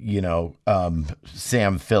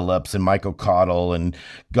Sam Phillips and Michael Cottle and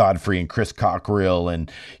Godfrey and Chris Cockerill,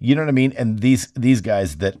 and you know what I mean? And these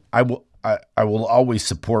guys that I will always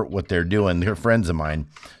support what they're doing. They're friends of mine.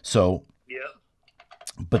 So, Yeah.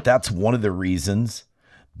 but that's one of the reasons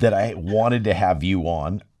that I wanted to have you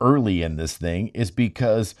on early in this thing, is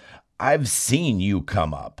because I've seen you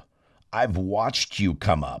come up. I've watched you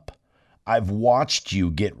come up. I've watched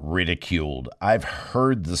you get ridiculed. I've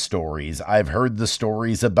heard the stories. I've heard the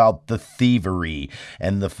stories about the thievery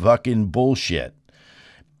and the fucking bullshit.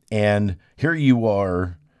 And here you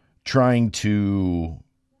are trying to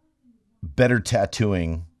better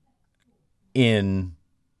tattooing in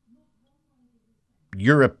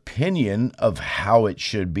your opinion of how it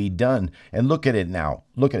should be done. And look at it now.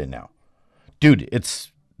 Look at it now. Dude,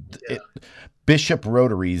 Bishop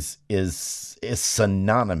Rotaries is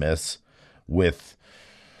synonymous with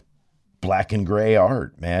black and gray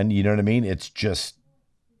art, man. You know what I mean? It's just,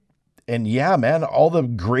 and yeah, man, all the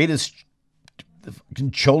greatest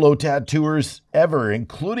cholo tattooers ever,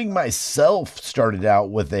 including myself, started out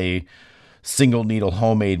with a single needle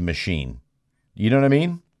homemade machine. You know what I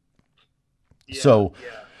mean? Yeah, So,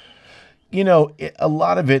 a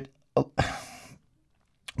lot of it,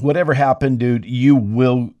 whatever happened, dude, you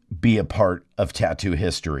will be a part of tattoo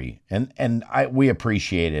history. And we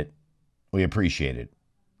appreciate it. We appreciate it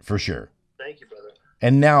for sure. Thank you, brother.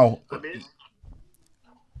 And now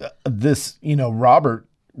this, Robert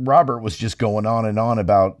was just going on and on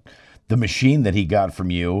about the machine that he got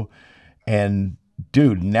from you. And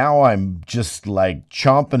dude, now I'm just like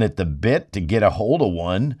chomping at the bit to get a hold of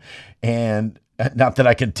one. And not that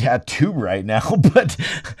I can tattoo right now, but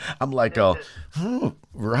I'm like,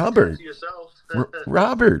 Robert,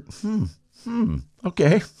 Robert,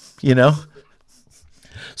 okay,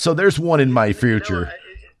 So there's one in my future.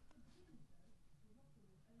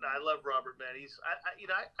 I love Robert, man.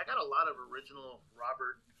 I got a lot of original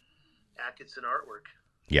Robert Atkinson artwork.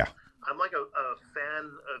 Yeah. I'm like a fan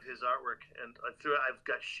of his artwork, and I've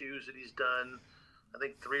got shoes that he's done. I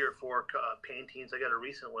think 3 or 4 paintings. I got a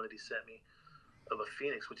recent one that he sent me of a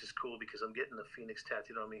phoenix, which is cool because I'm getting the phoenix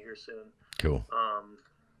tattooed on me here soon. Cool.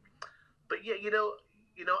 But yeah,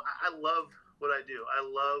 I love what I do. I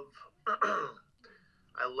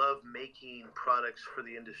love making products for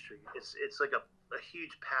the industry. It's like a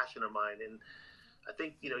huge passion of mine, and I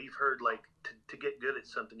think you've heard, like, to get good at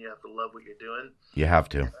something you have to love what you're doing. You have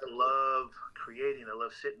to. I love creating. I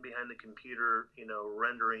love sitting behind the computer,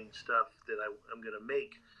 rendering stuff that I'm going to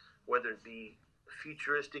make, whether it be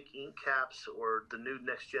futuristic ink caps or the new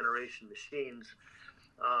next generation machines.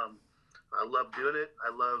 I love doing it.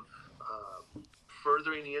 I love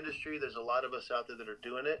furthering the industry. There's a lot of us out there that are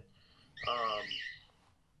doing it.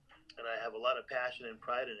 And I have a lot of passion and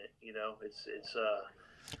pride in it.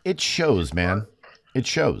 It shows, man. It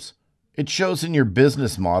shows. It shows in your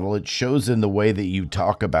business model. It shows in the way that you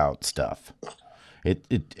talk about stuff.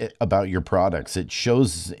 It about your products. It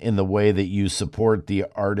shows in the way that you support the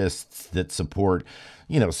artists that support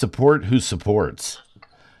who supports.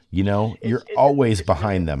 You're always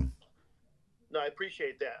behind them. No, I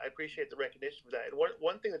appreciate that. I appreciate the recognition for that. And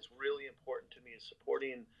one thing that's really important to me is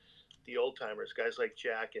supporting the old timers, guys like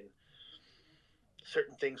Jack and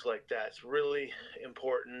certain things like that. It's really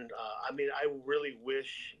important. I really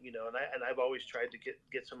wish, and I've always tried to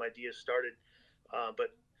get some ideas started,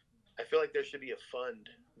 but I feel like there should be a fund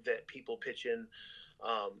that people pitch in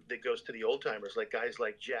that goes to the old timers, like guys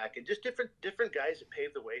like Jack and just different guys that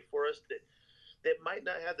paved the way for us that might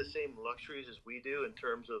not have the same luxuries as we do in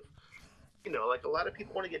terms of, like a lot of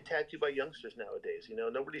people want to get tattooed by youngsters nowadays.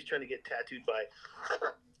 Nobody's trying to get tattooed by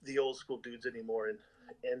the old school dudes anymore,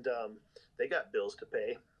 and they got bills to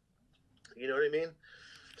pay. You know what I mean?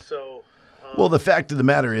 So, well, the fact of the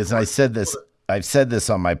matter is, and I've said this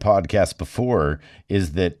on my podcast before,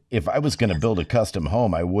 is that if I was going to build a custom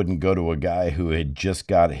home, I wouldn't go to a guy who had just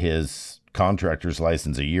got his contractor's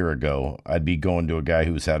license a year ago. I'd be going to a guy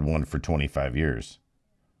who's had one for 25 years.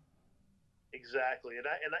 Exactly, and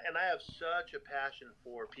I have such a passion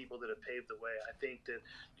for people that have paved the way. I think that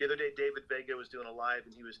the other day David Vega was doing a live,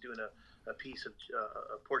 and he was doing a piece of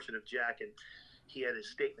a portrait of Jack, and he had his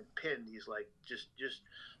statement pinned. He's like, just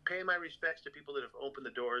paying my respects to people that have opened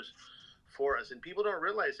the doors for us, and people don't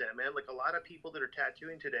realize that, man. Like a lot of people that are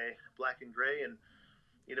tattooing today, black and gray, and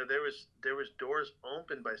there was doors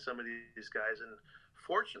opened by some of these guys, and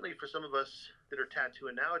fortunately for some of us that are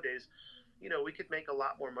tattooing nowadays, we could make a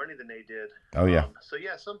lot more money than they did. Oh, yeah. So,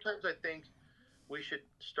 yeah, sometimes I think we should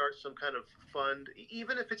start some kind of fund,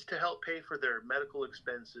 even if it's to help pay for their medical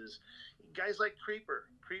expenses. Guys like Creeper.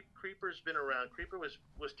 Creeper's been around. Creeper was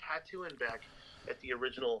tattooing back at the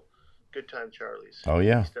original Good Time Charlie's. Oh,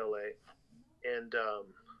 yeah. In East LA. And,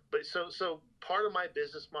 but so part of my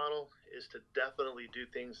business model is to definitely do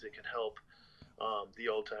things that can help the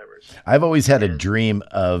old timers. I've always had a dream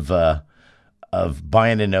of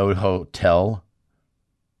buying an old hotel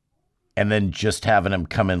and then just having them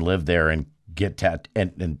come and live there and get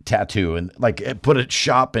and tattoo and like put a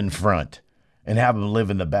shop in front and have them live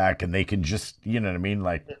in the back, and they can just, you know what I mean?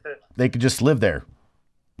 Like they could just live there,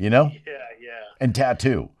 Yeah. and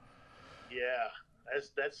tattoo. Yeah.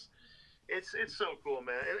 It's so cool,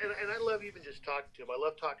 man. And I love even just talking to him. I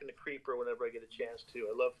love talking to Creeper whenever I get a chance to.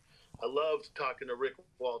 I loved talking to Rick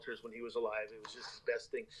Walters when he was alive. It was just the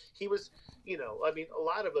best thing. He was, a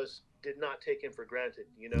lot of us did not take him for granted,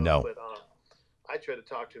 No. But I try to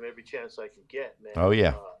talk to him every chance I can get, man. Oh,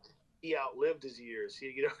 yeah. He outlived his years.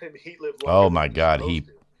 He lived longer. Oh, my than God. He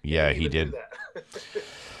did. But,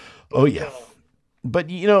 oh, yeah. But,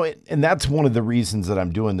 and that's one of the reasons that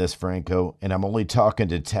I'm doing this, Franco, and I'm only talking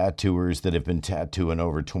to tattooers that have been tattooing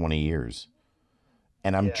over 20 years.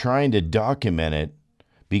 And I'm trying to document it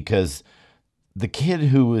because the kid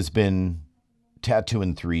who has been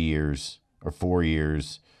tattooing 3 years or 4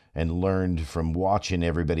 years and learned from watching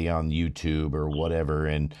everybody on YouTube or whatever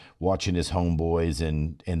and watching his homeboys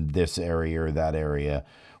in this area or that area,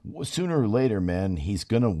 sooner or later, man, he's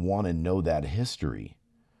going to want to know that history.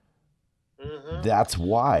 Mm-hmm. That's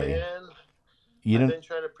why. Man, I've been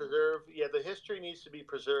trying to preserve. Yeah, the history needs to be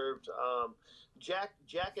preserved. Jack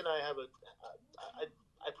and I have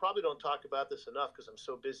I probably don't talk about this enough because I'm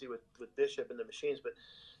so busy with Bishop and the machines, but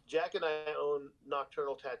Jack and I own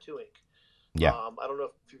Nocturnal Tattoo Inc. Yeah. I don't know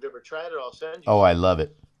if you've ever tried it. I'll send you. Oh, I love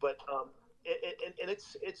it. But and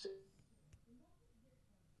it's.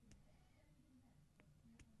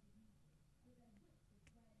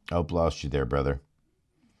 Oh, lost you there, brother.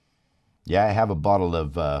 Yeah, I have a bottle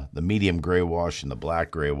of the medium gray wash and the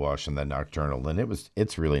black gray wash and the Nocturnal, and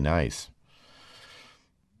it's really nice.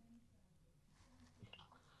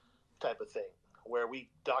 Type of thing where we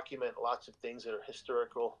document lots of things that are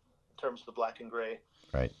historical in terms of the black and gray.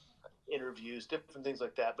 Right. Interviews, different things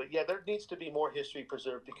like that. But yeah, there needs to be more history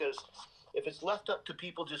preserved because if it's left up to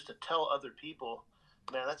people just to tell other people,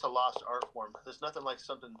 man, that's a lost art form. There's nothing like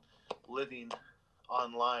something living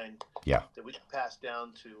online that we can pass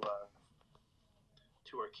down to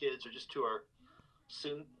our kids or just to our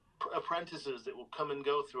soon apprentices that will come and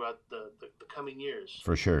go throughout the coming years.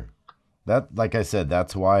 For sure. That, like I said,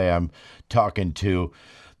 that's why I'm talking to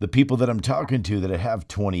the people that I'm talking to that have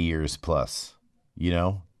 20 years plus,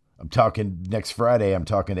 I'm talking next Friday. I'm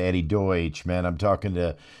talking to Eddie Deutsch, man. I'm talking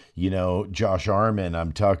to, Josh Armin.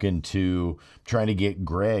 I'm trying to get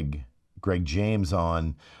Greg James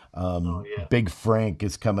on. Big Frank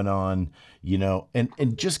is coming on,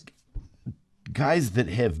 and just guys that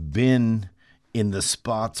have been in the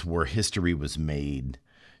spots where history was made,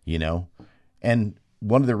 and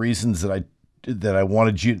one of the reasons that I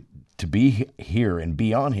wanted you to be here and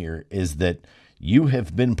be on here is that you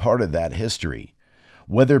have been part of that history.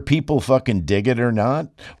 Whether people fucking dig it or not,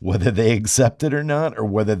 whether they accept it or not, or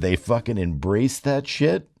whether they fucking embrace that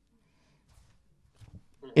shit,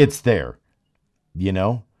 it's there,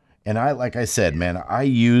 And like I said, man, I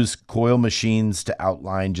use coil machines to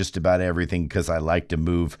outline just about everything because I like to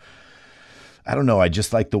move. I don't know. I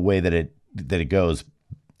just like the way that it goes.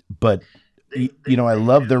 But I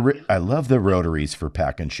love the rotaries for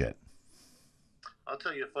packing shit. I'll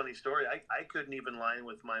tell you a funny story. I couldn't even line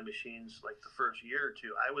with my machines like the first year or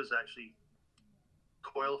two. I was actually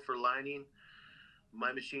coil for lining,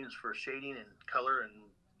 my machines for shading and color and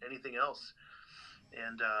anything else.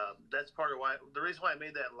 And that's part of why, the reason why I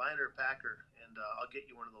made that liner packer, and I'll get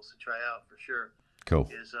you one of those to try out for sure. Cool.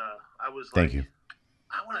 Is I was Thank like, you.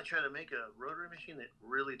 I want to try to make a rotary machine that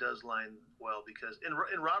really does line well, because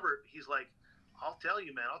in Robert, he's like, I'll tell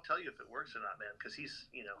you, man. I'll tell you if it works or not, man, because he's,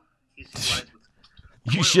 he lines with.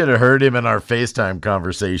 You should have heard him in our FaceTime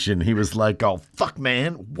conversation. He was like, "Oh fuck,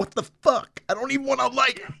 man, what the fuck? I don't even want to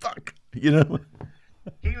like fuck." You know.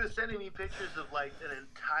 He was sending me pictures of like an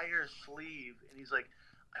entire sleeve, and he's like,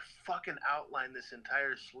 I fucking outlined this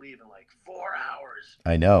entire sleeve in like 4 hours.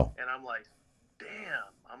 I know. And I'm like, damn.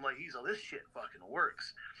 I'm like, this shit fucking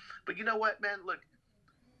works. But you know what, man? Look,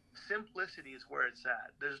 simplicity is where it's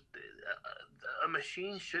at. There's a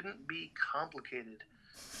machine shouldn't be complicated.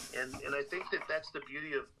 And I think that's the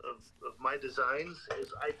beauty of my designs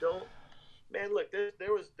is I don't. Man, look,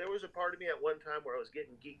 there was a part of me at one time where I was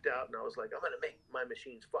getting geeked out, and I was like, I'm gonna make my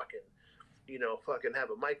machines fucking have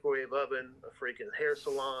a microwave oven, a freaking hair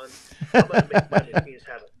salon. I'm gonna make my machines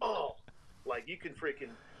have it all. Like you can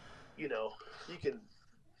freaking, you can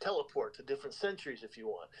teleport to different centuries if you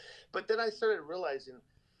want. But then I started realizing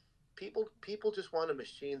people just want a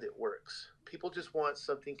machine that works. People just want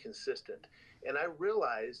something consistent. And I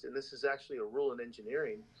realized, and this is actually a rule in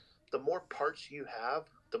engineering, the more parts you have,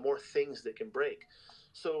 the more things that can break.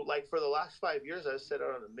 So like for the last 5 years, I set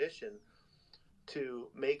out on a mission to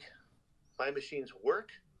make my machines work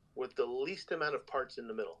with the least amount of parts in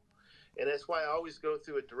the middle. And that's why I always go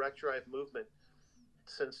through a direct drive movement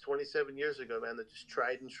since 27 years ago, man, that just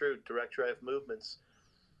tried and true direct drive movements.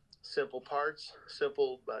 Simple parts,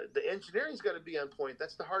 the engineering's got to be on point.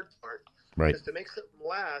 That's the hard part. Right. Because to make something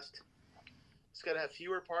last, it's got to have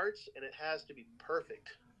fewer parts, and it has to be perfect.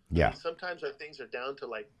 Yeah. I mean, sometimes our things are down to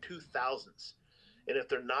like 2,000ths, and if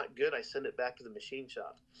they're not good, I send it back to the machine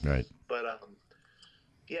shop. Right. But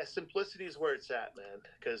yeah, simplicity is where it's at, man.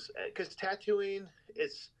 Because tattooing,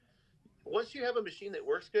 it's once you have a machine that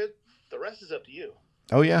works good, the rest is up to you.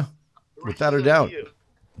 Oh yeah, without a doubt.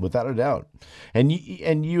 Without a doubt. And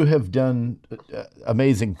you have done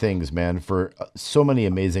amazing things, man, for so many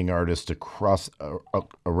amazing artists across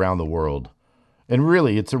around the world. And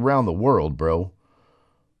really, it's around the world, bro.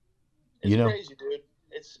 It's crazy, dude.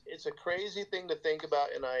 It's a crazy thing to think about,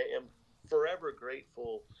 and I am forever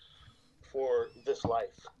grateful for this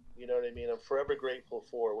life. You know what I mean? I'm forever grateful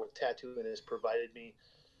for what tattooing has provided me.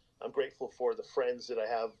 I'm grateful for the friends that I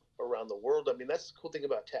have around the world. I mean, that's the cool thing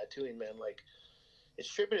about tattooing, man. Like, it's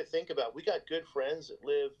trippy to think about. We got good friends that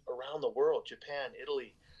live around the world: Japan,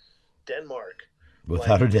 Italy, Denmark.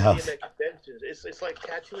 Without a doubt. It's like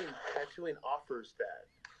tattooing offers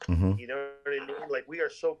that. Mm-hmm. You know what I mean? Like, we are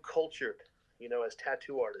so cultured, as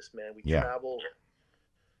tattoo artists, man. We travel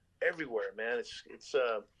everywhere, man. It's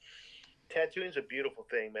tattooing's a beautiful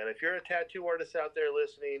thing, man. If you're a tattoo artist out there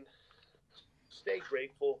listening, stay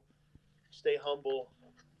grateful, stay humble.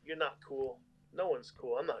 You're not cool. No one's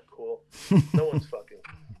cool. I'm not cool. No one's fucking.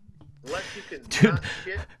 Unless you can not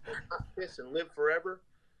shit and not piss and live forever,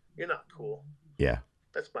 you're not cool. Yeah.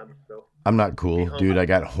 That's my motto. I'm not cool, dude. I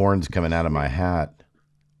got horns coming out of my hat.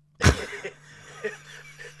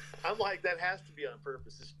 I'm like, that has to be on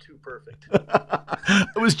purpose. It's too perfect.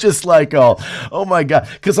 It was just like, oh my God.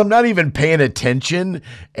 Because I'm not even paying attention.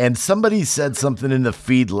 And somebody said something in the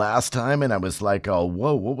feed last time, and I was like, oh,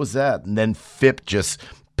 whoa, what was that? And then Phip just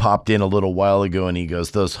popped in a little while ago, and he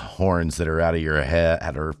goes, those horns that are out of your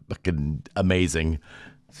head are fucking amazing.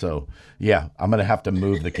 So, yeah, I'm going to have to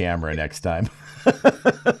move the camera next time. I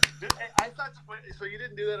thought so. You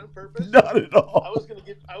didn't do that on purpose? Not at all. I was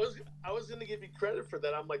gonna give you credit for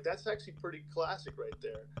that. I'm like, that's actually pretty classic right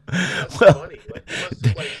there. That's funny.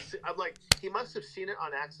 Like, he must have seen it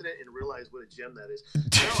on accident and realized what a gem that is.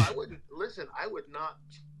 No, I wouldn't. Listen, I would not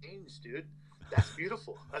change, dude. That's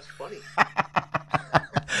beautiful. That's funny.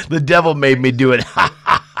 The devil made me do it.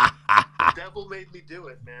 The devil made me do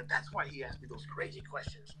it, man. That's why he asked me those crazy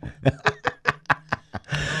questions.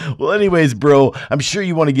 Well, anyways, bro, I'm sure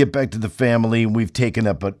you want to get back to the family, and we've taken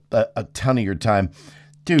up a ton of your time.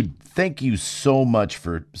 Dude, thank you so much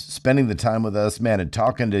for spending the time with us, man, and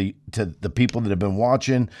talking to the people that have been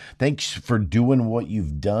watching. Thanks for doing what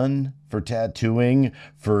you've done for tattooing,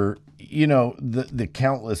 for, the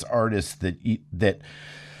countless artists that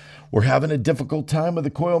were having a difficult time with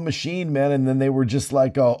the coil machine, man, and then they were just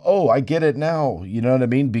like, oh, I get it now. You know what I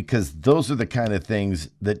mean? Because those are the kind of things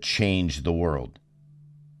that change the world.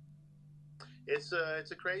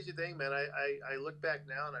 it's a crazy thing, man. I look back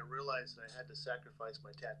now and I realize that I had to sacrifice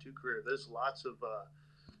my tattoo career. There's lots of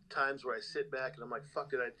times where I sit back and I'm like,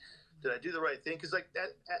 fuck, did I do the right thing? Because like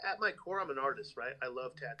at my core, I'm an artist, right? I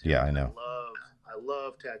love tattooing. Yeah, I know. I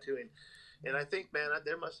love tattooing, and I think, man,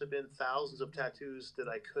 there must have been thousands of tattoos that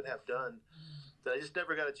I could have done that I just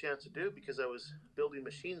never got a chance to do because I was building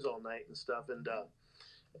machines all night and stuff. And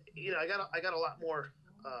I got a lot more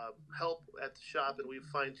help at the shop, and we've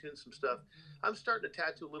fine tuned some stuff. I'm starting to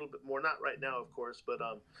tattoo a little bit more, not right now, of course, but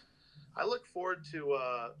I look forward to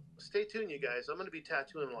stay tuned, you guys. I'm going to be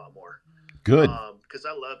tattooing a lot more. Good. Because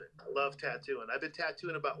I love it. I love tattooing. I've been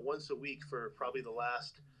tattooing about once a week for probably the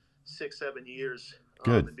last 6-7 years.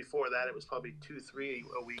 Good. And before that, it was probably 2-3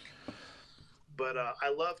 a week. But I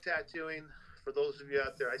love tattooing. For those of you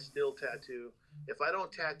out there, I still tattoo. If I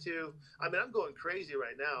don't tattoo, I mean, I'm going crazy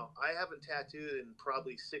right now. I haven't tattooed in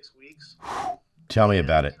probably 6 weeks. Tell me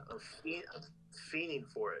about it. I'm fiending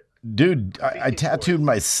for it. Dude, I tattooed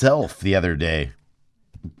myself the other day.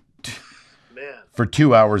 Man. For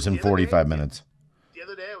 2 hours and 45 minutes. The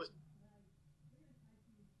other day I was...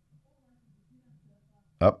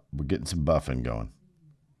 Oh, we're getting some buffing going.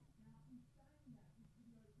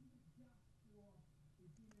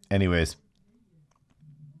 Anyways,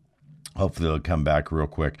 hopefully they'll come back real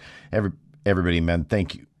quick. Everybody, man,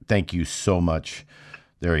 thank you so much.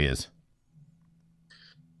 There he is.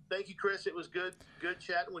 Thank you, Chris. It was good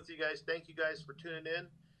chatting with you guys. Thank you guys for tuning in,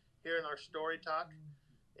 hearing our story talk.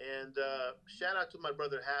 And shout out to my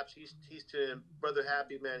brother Haps. He's brother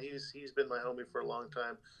Happy, man. He's been my homie for a long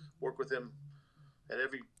time. Work with him at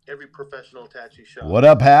every professional tattoo shop. What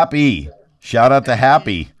up, Happy? Shout out to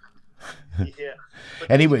Happy. Yeah. But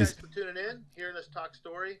Anyways, thank you guys for tuning in, hearing us talk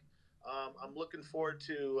story. I'm looking forward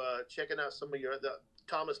to checking out some of the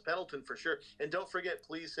Thomas Pendleton for sure. And don't forget,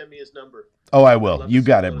 please send me his number. Oh, I will. You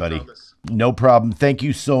got it, buddy. No problem. Thank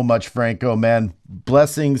you so much, Franco, man.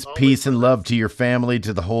 Blessings, peace, and love to your family,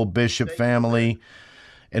 to the whole Bishop family.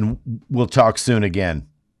 And we'll talk soon again.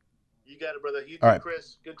 You got it, brother. You too, all right.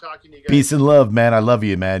 Chris. Good talking to you guys. Peace and love, man. I love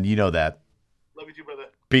you, man. You know that. Love you too, brother.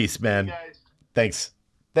 Peace, man. Thanks.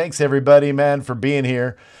 Thanks, everybody, man, for being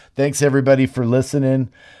here. Thanks, everybody, for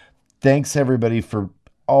listening. Thanks, everybody, for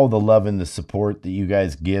all the love and the support that you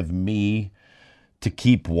guys give me to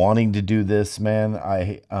keep wanting to do this, man.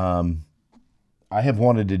 I have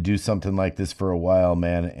wanted to do something like this for a while,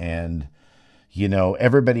 man. And, you know,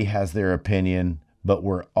 everybody has their opinion, but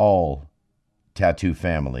we're all tattoo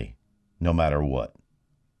family, no matter what.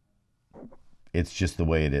 It's just the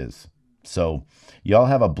way it is. So y'all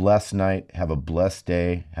have a blessed night. Have a blessed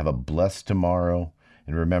day. Have a blessed tomorrow.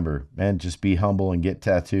 And remember, man, just be humble and get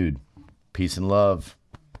tattooed. Peace and love.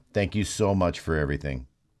 Thank you so much for everything.